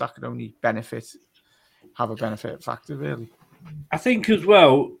term that could only have a benefit factor, really. I think as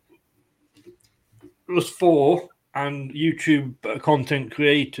well, us four and YouTube content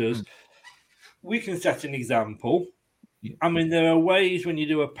creators, we can set an example. Yeah. I mean, there are ways when you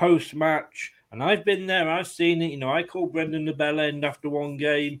do a post-match, and I've been there, I've seen it. I called Brendan the bell end after one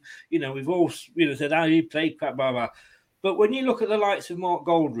game. We've all said, "Oh, he played crap, blah blah." But when you look at the likes of Mark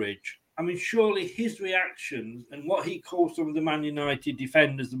Goldridge, I mean, surely his reactions and what he calls some of the Man United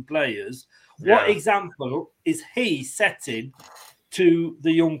defenders and players, what example is he setting to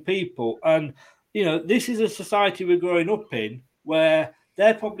the young people? And this is a society we're growing up in where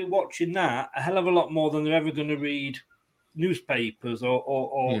they're probably watching that a hell of a lot more than they're ever going to read newspapers or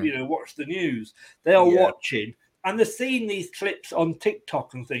watch the news. They are watching, and they're seeing these clips on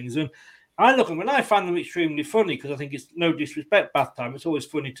TikTok and things. And I look at them and I find them extremely funny because I think it's no disrespect, Bath Time. It's always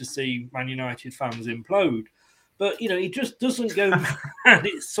funny to see Man United fans implode. But, he just doesn't go mad.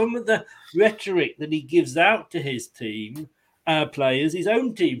 It's some of the rhetoric that he gives out to his team players, his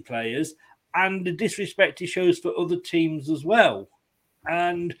own team players, and the disrespect he shows for other teams as well.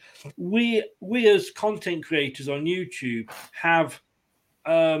 And we as content creators on YouTube have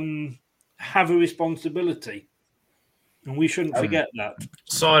a responsibility, and we shouldn't forget that.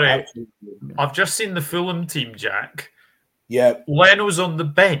 Sorry, Absolutely. I've just seen the Fulham team, Jack. Yeah. Leno's on the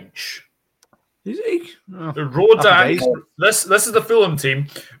bench. Is he? Oh, Rodak. This is the Fulham team.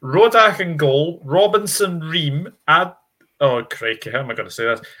 Rodak in goal. Robinson, Ream. Oh, crikey, how am I going to say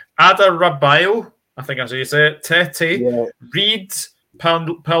this? Ada Rabayo, I think that's how you say it. Tete. Reed.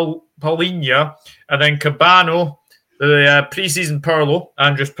 Paulinha, and then Cabano, the pre-season Perlo,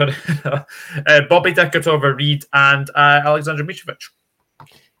 Andres Pereira, Bobby Dekatova, Reed, and Alexander Mitrovic.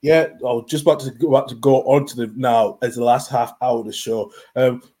 Yeah, I was just about to go on to the now as the last half hour of the show.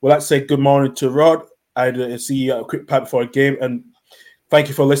 We'd like to say good morning to Rod. I'd see a quick pipe before a game, and thank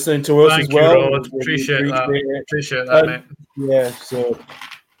you for listening to us as well. Rod. Appreciate that, mate. Yeah, so.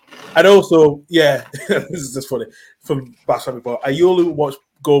 And also, this is just funny. From Bash before, I only watch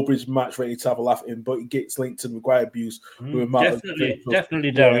Goldbridge match ready to have a laugh at him, but he gets linked to Maguire abuse.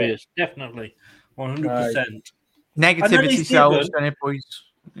 Definitely, Darius. Definitely. 100%. Negativity sells, boys.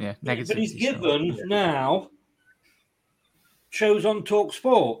 Yeah, negativity. But he's given now shows on Talk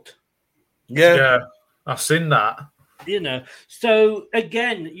Sport. Yeah, I've seen that. So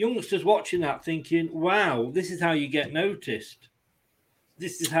again, youngsters watching that thinking, wow, this is how you get noticed.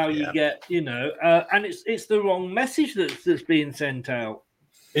 This is how you get, and it's the wrong message that's being sent out.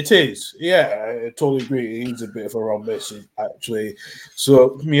 It is, I totally agree. It is a bit of a wrong message, actually.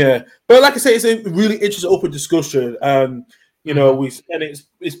 So, but like I say, it's a really interesting, open discussion.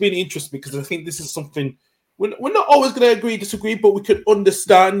 It's been interesting because I think this is something we're not always going to disagree, but we can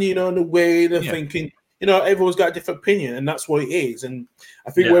understand, in a way they're thinking. Everyone's got a different opinion, and that's what it is. And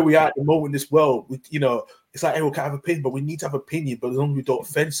I think where we are at the moment in this world, it's like everyone can have opinion, but we need to have opinion. But as long as we don't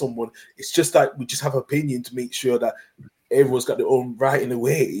offend someone, it's just that we just have opinion to make sure that everyone's got their own right in a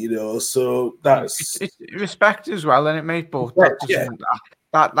way, So that's it's respect as well, and it makes both.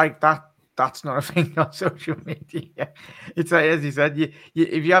 That's not a thing on social media. It's like, as you said,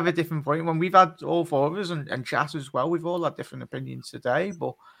 if you have a different point, when we've had all four of us and chat as well, we've all had different opinions today,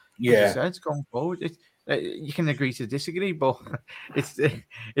 but as you said, going forward, you can agree to disagree, but it's the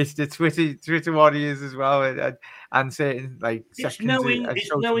Twitter warriors as well, and certain it's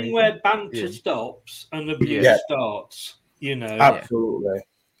knowing where banter stops and abuse starts. Absolutely.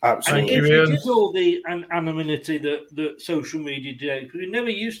 And it is all the anonymity that social media did, because we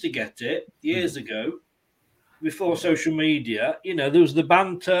never used to get it years ago. Before social media, there was the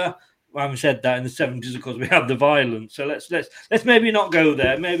banter. I haven't said that in the 70s, of course, we had the violence. So let's maybe not go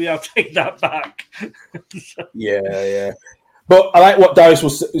there. Maybe I'll take that back. But I like what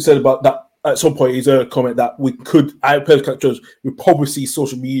Darius said about that. At some point, he's a comment that we probably see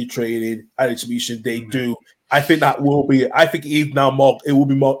social media trading and distribution. They do. I think that will be. I think even now more. It will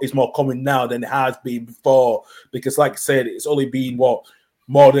be more. It's more common now than it has been before, because, like I said, it's only been more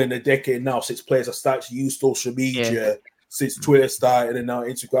than a decade now since players have started to use social media. Since Twitter started and now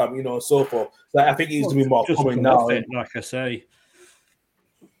Instagram, and so forth. I think it needs to be more common now. Like I say.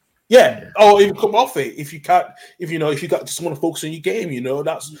 Yeah, or even come off it if you can't. If you just want to focus on your game,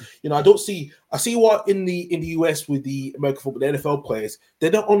 that's I don't see. I see what in the US with the American football, the NFL players,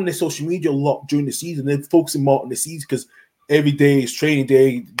 they're not on their social media a lot during the season. They're focusing more on the season because every day is training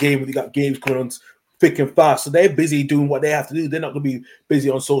day. They got games coming on thick and fast, so they're busy doing what they have to do. They're not going to be busy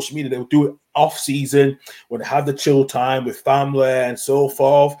on social media. They'll do it off season when they have the chill time with family and so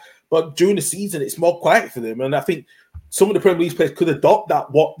forth. But during the season, it's more quiet for them, and I think some of the Premier League players could adopt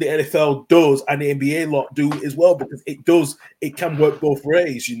that, what the NFL does and the NBA lot do as well, because it can work both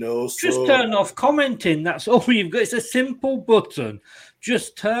ways, you know. So just turn off commenting. That's all you've got. It's a simple button.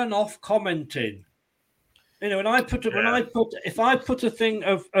 Just turn off commenting. You know, if I put a thing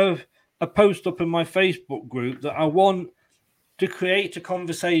of a post up in my Facebook group that I want to create a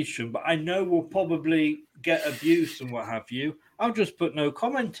conversation, but I know will probably get abuse and what have you, I'll just put no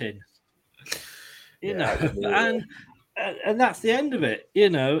commenting. You know, and that's the end of it, you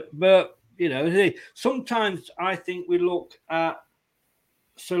know. But, you know, sometimes I think we look at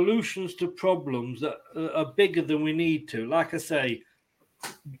solutions to problems that are bigger than we need to. Like I say,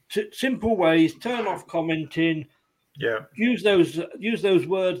 simple ways, turn off commenting, use those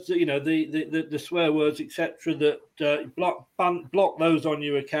words, you know, the swear words, etc., that block those on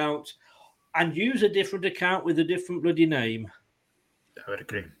your account, and use a different account with a different bloody name. I would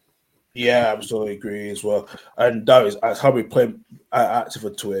agree. Yeah, I absolutely agree as well. And that's how we play active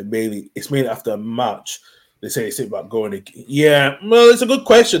on Twitter. It's mainly after a match. They say they sit back going, yeah, well, it's a good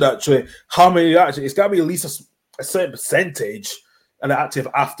question, actually. How many actually? It's got to be at least a certain percentage and active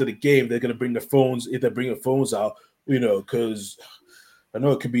after the game. They're going to bring their phones, if they bring their phones out, you know, because I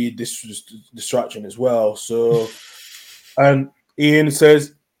know it could be a distraction as well. So, and Ian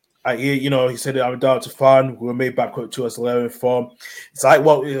says, you know, he said, I'm down to fan. We were made back to 2011 form. It's like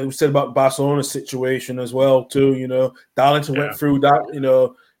what we said about Barcelona's situation as well, too. You know, Darlington went through that, you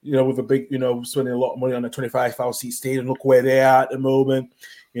know, with a big, you know, spending a lot of money on a 25,000 seat stadium. Look where they are at the moment,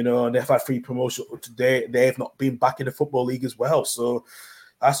 you know, and they've had free promotion today. They've not been back in the Football League as well. So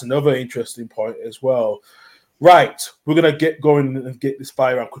that's another interesting point as well. Right, we're going to get going and get this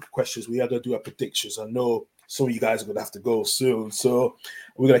fire round quick questions. We are going to do our predictions. I know some of you guys are going to have to go soon. So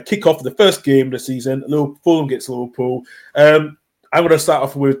we're going to kick off the first game of the season. Fulham gets Liverpool. I'm going to start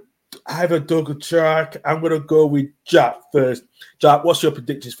off with either Doug or Jack. I'm going to go with Jack first. Jack, what's your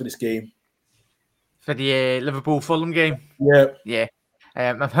predictions for this game? For the Liverpool-Fulham game? Yeah.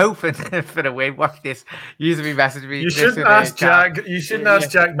 I'm hoping for a win. Watch this. Usually message me. You shouldn't ask Jack. You shouldn't ask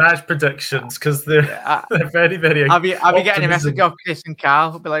Jack match predictions because they're very, very. I'll be getting a message off Chris and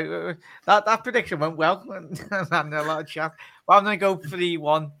Carl. I'll be like, that prediction went well. I'm having a lot of chat. But I'm going to go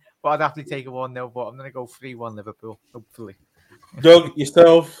 3-1. But I'd have to take a 1-0. But I'm going to go 3-1 Liverpool, hopefully. Doug,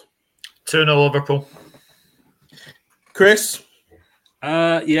 yourself? 2-0 Liverpool. Chris?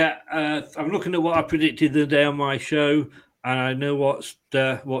 I'm looking at what I predicted the day on my show. And I know what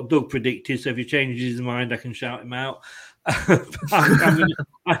Doug predicted, so if he changes his mind, I can shout him out. I'm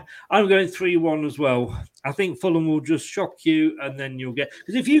going 3-1 as well. I think Fulham will just shock you, and then you'll get,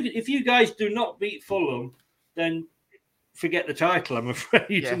 because if you guys do not beat Fulham, then forget the title. I'm afraid.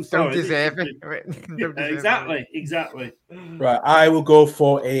 Yeah, I'm sorry. Don't deserve it. Exactly. Right, I will go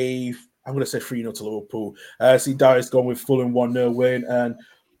for I'm going to say 3-0 to Liverpool. See Darius going with Fulham 1-0 win, and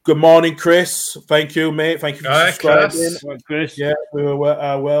good morning, Chris. Thank you, mate. Thank you for subscribing. Chris. Yeah, we were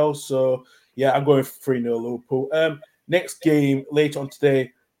well. So, yeah, I'm going 3-0 Liverpool. Next game later on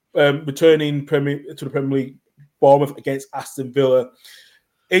today, returning to the Premier League, Bournemouth against Aston Villa.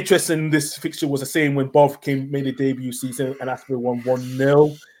 Interesting, this fixture was the same when Bournemouth made a debut season and Aston Villa won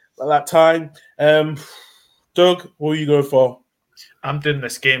 1-0 at that time. Doug, what are you going for? I'm doing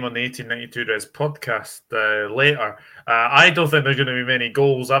this game on the 1892 Reds podcast later. I don't think there's going to be many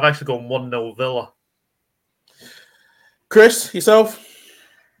goals. I've actually gone 1-0 Villa. Chris, yourself?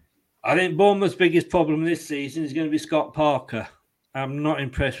 I think Bournemouth's biggest problem this season is going to be Scott Parker. I'm not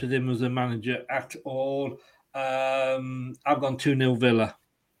impressed with him as a manager at all. I've gone 2-0 Villa.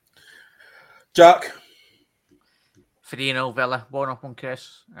 Jack? 3-0 Villa. 1-1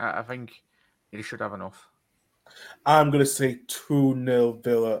 Chris. I think he should have enough. I'm going to say 2-0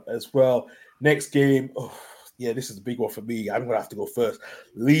 Villa as well. Next game, this is a big one for me. I'm going to have to go first.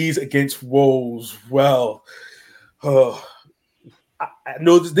 Leeds against Wolves. Well, I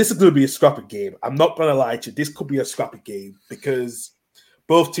know this is going to be a scrappy game. I'm not going to lie to you. This could be a scrappy game because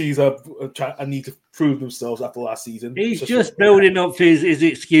both teams need to prove themselves after last season. He's just building up his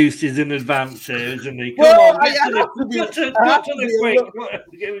excuses in advance here, isn't he? Come well, on, I have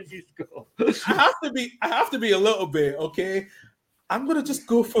to be a little bit, okay? I'm going to just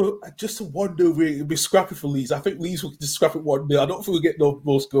go for just a 1-0 win. It'll be scrappy for Leeds. I think Leeds will just scrap it 1-0. I don't think we'll get no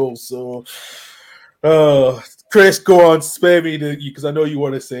most goals. So, Chris, go on. Spare me because I know you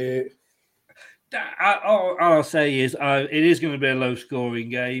want to say it. All I'll say is it is going to be a low-scoring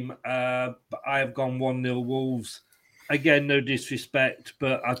game. But I have gone 1-0 Wolves. Again, no disrespect,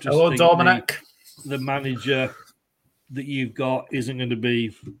 but I just think Dominic. The manager that you've got isn't going to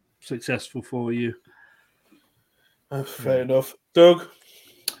be successful for you. Fair enough. Doug?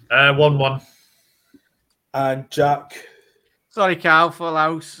 1-1. And Jack. Sorry, Carl, full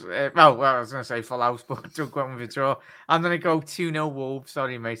house. Well, I was going to say full house, but don't go with a draw. I'm going to go 2-0 Wolves.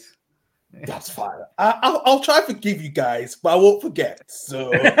 Sorry, mate. That's fine. I'll try to forgive you guys, but I won't forget.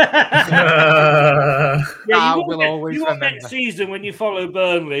 So Yeah, I you will won't, always you won't remember. next season when you follow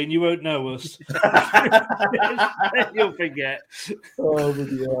Burnley and you won't know us. You'll forget. Oh,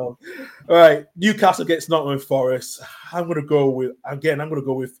 bloody hell. All right, Newcastle gets Nottingham Forest. I'm going to go with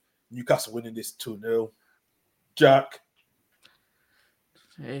Newcastle winning this 2-0. Jack.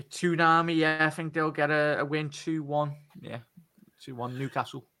 Toonami, yeah, I think they'll get a win 2-1. Yeah, 2-1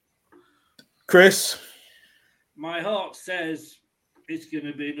 Newcastle. Chris. My heart says it's going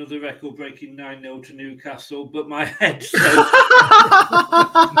to be another record-breaking 9-0 to Newcastle, but my head says,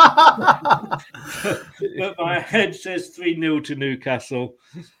 3-0 to Newcastle.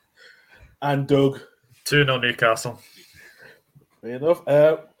 And Doug. 2-0 Newcastle. Fair enough.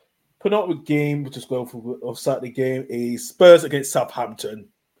 Penultimate game, which is going for Saturday game, is Spurs against Southampton.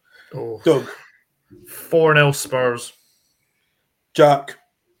 Oh. Doug. 4-0 Spurs. Jack.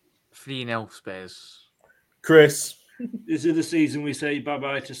 3-0 Spurs. Chris. This is the season we say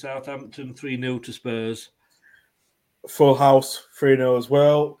bye-bye to Southampton, 3-0 to Spurs. Full house, 3-0 as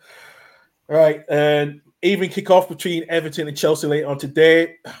well. All right, and even kick-off between Everton and Chelsea later on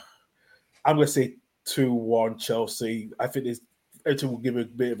today. I'm going to say 2-1 Chelsea. I think Everton will give it a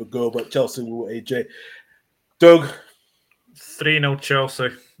bit of a go, but Chelsea will AJ. Doug. 3-0 Chelsea.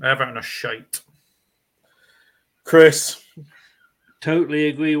 Everton are shite. Chris. Totally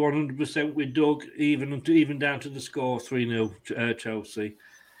agree 100% with Doug, even down to the score, 3-0 Chelsea.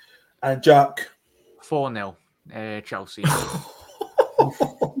 And Jack. 4-0 Chelsea. Good,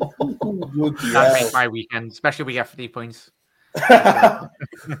 That makes my weekend, especially if we get 3 points. Well,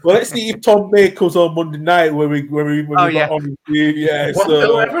 let's see if Tom May comes on Monday night when we got on. Yeah,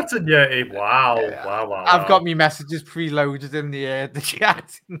 1-0 Everton, yeah. Wow. I've got me messages preloaded in the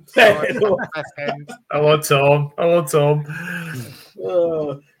chat. I want Tom.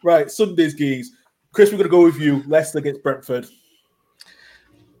 Right, Sunday's games. Chris, we're going to go with you. Leicester against Brentford.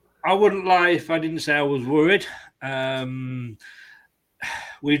 I wouldn't lie if I didn't say I was worried.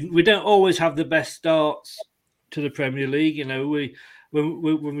 We don't always have the best starts to the Premier League. You know, when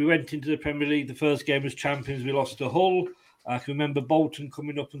we went into the Premier League, the first game as champions, we lost to Hull. I can remember Bolton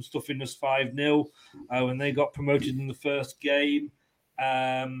coming up and stuffing us 5-0 when they got promoted in the first game.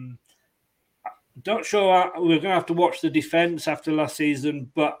 Not sure we're going to have to watch the defence after last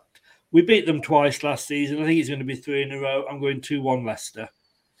season, but we beat them twice last season. I think it's going to be 3 in a row. I'm going 2-1 Leicester.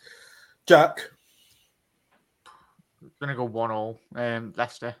 Jack. I'm going to go 1-0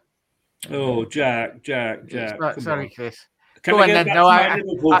 Leicester. Oh, Jack. Sorry, Chris. Can I get back to my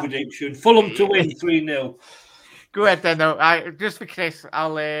Liverpool prediction? Fulham to win 3-0. Go ahead then. No, just for Chris,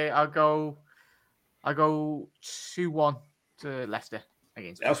 I'll go 2-1 to Leicester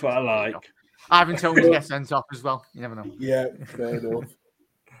against. That's what I like. Ivan Toney gets sent off as well. You never know. Yeah, fair enough.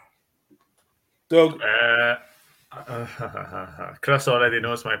 Doug. Chris already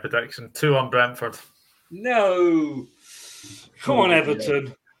knows my prediction. 2-1 Brentford. No. Come on,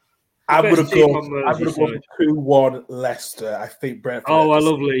 Everton. I'm going to go 2-1 Leicester. I think Brentford. Oh, I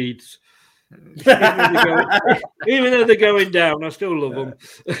love Leeds. Even though they're going down, I still love them.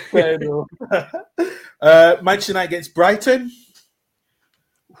 Fair enough. Manchester United against Brighton.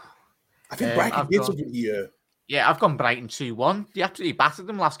 I think Brighton did something here. Yeah, I've gone Brighton 2-1. He absolutely battered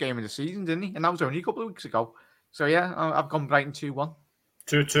them last game of the season, didn't he? And that was only a couple of weeks ago. So, yeah, I've gone Brighton 2-1.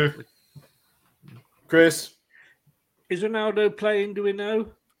 2-2. Chris? Is Ronaldo playing, do we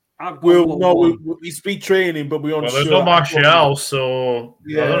know? He's speed training, but we're there's no Martial, so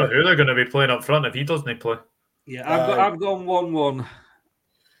I don't know who they're going to be playing up front if he doesn't play. Yeah, I've gone 1-1.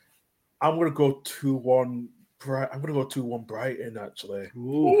 I'm going to go 2-1. I'm going to go 2-1 Brighton, actually.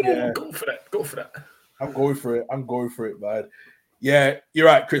 Ooh, yeah. Go for it. I'm going for it, man. Yeah, you're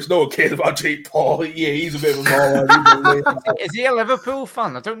right, Chris. No one cares about Jake Paul. Yeah, he's a bit of a moron. Is he a Liverpool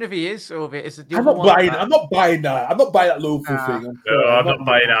fan? I don't know if he is. Or if it is I'm not buying that. I'm not buying that Liverpool thing. I'm not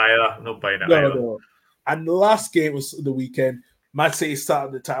buying it either. No. And the last game was the weekend. Man City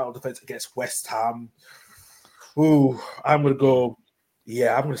started the title defense against West Ham. Ooh, I'm going to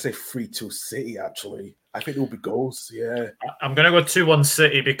say 3-2 City, actually. I think there will be goals, yeah. I'm going to go 2-1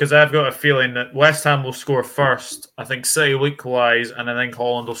 City because I've got a feeling that West Ham will score first. I think City will equalise, and I think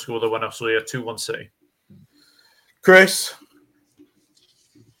Holland will score the winner. So, yeah, 2-1 City. Chris?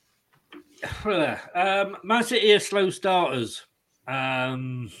 Man City are slow starters.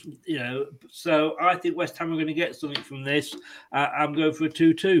 So I think West Ham are going to get something from this. I'm going for a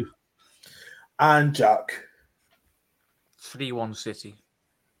 2-2. And Jack? 3-1 City.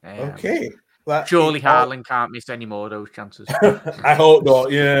 Okay. that. Surely Haaland can't miss any more of those chances. I hope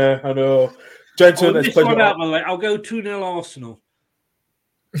not. Yeah, I know. Gentlemen, it's this one pleasure. out, I'll go 2-0 Arsenal.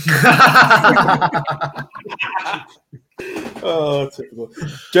 Oh, typical.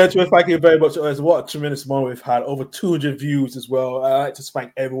 Gentlemen, thank you very much. What a tremendous moment we've had. Over 200 views as well. I'd like to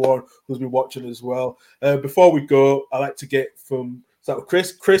thank everyone who's been watching as well. Before we go, I'd like to get from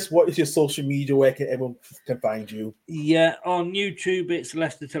Chris. Chris, what is your social media? Where can everyone can find you? Yeah, on YouTube, it's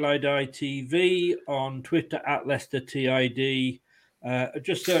Leicester Till I Die TV. On Twitter, at Leicester TID.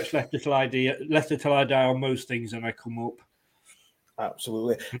 Just search Leicester Till I Die on most things and I come up.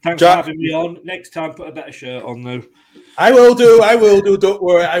 Absolutely. Thanks Jack, for having me on. Next time, put a better shirt on, though. I will do. Don't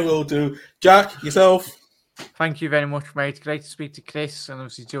worry, I will do. Jack, yourself. Thank you very much, mate. Great to speak to Chris and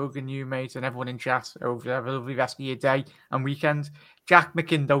obviously Doug and you, mate, and everyone in chat. Hope you have a lovely rest of your day and weekend. Jack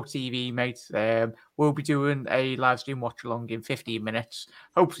McIndoe TV, mate. We'll be doing a live stream watch along in 15 minutes.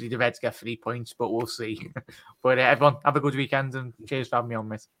 Hopefully the Reds get 3 points, but we'll see. But everyone, have a good weekend and cheers for having me on,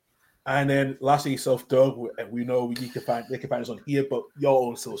 mate. And then lastly, yourself, Doug. We know they can find us on here, but your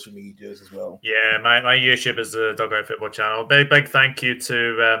own social medias as well. Yeah, my YouTube is the Dugout Football Channel. Big thank you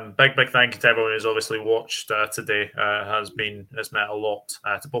to everyone who's obviously watched today. It's meant a lot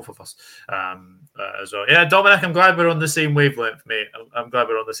to both of us as well. Yeah, Dominic, I'm glad we're on the same wavelength, mate. I'm glad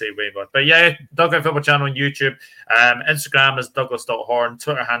we're on the same wavelength. But yeah, Dugout Football Channel on YouTube. Instagram is Douglas.Horn.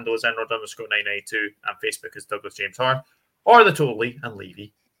 Twitter handle is Enroad_992, and Facebook is Douglas James Horn, or the Totally and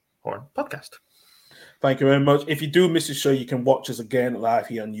Levy Horn podcast. Thank you very much. If you do miss the show, you can watch us again live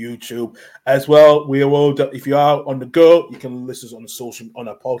here on YouTube as well. We will. If you are on the go, you can listen on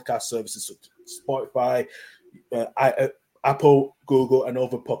our podcast services, such as Spotify, Apple, Google, and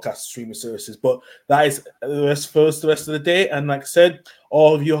other podcast streaming services. But that is the rest of the day. And like I said,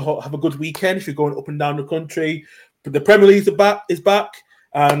 all of you have a good weekend. If you're going up and down the country, but the Premier League is back,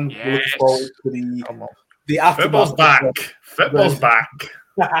 and we're looking forward to the aftermath. Football's back.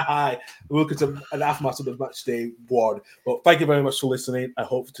 We'll look at an aftermath of the match day one. But thank you very much for listening. I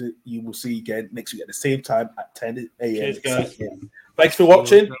hope you will see you again next week at the same time at 10 a.m. Cheers, guys. Thanks for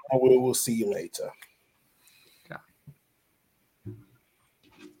watching, and we will see you later.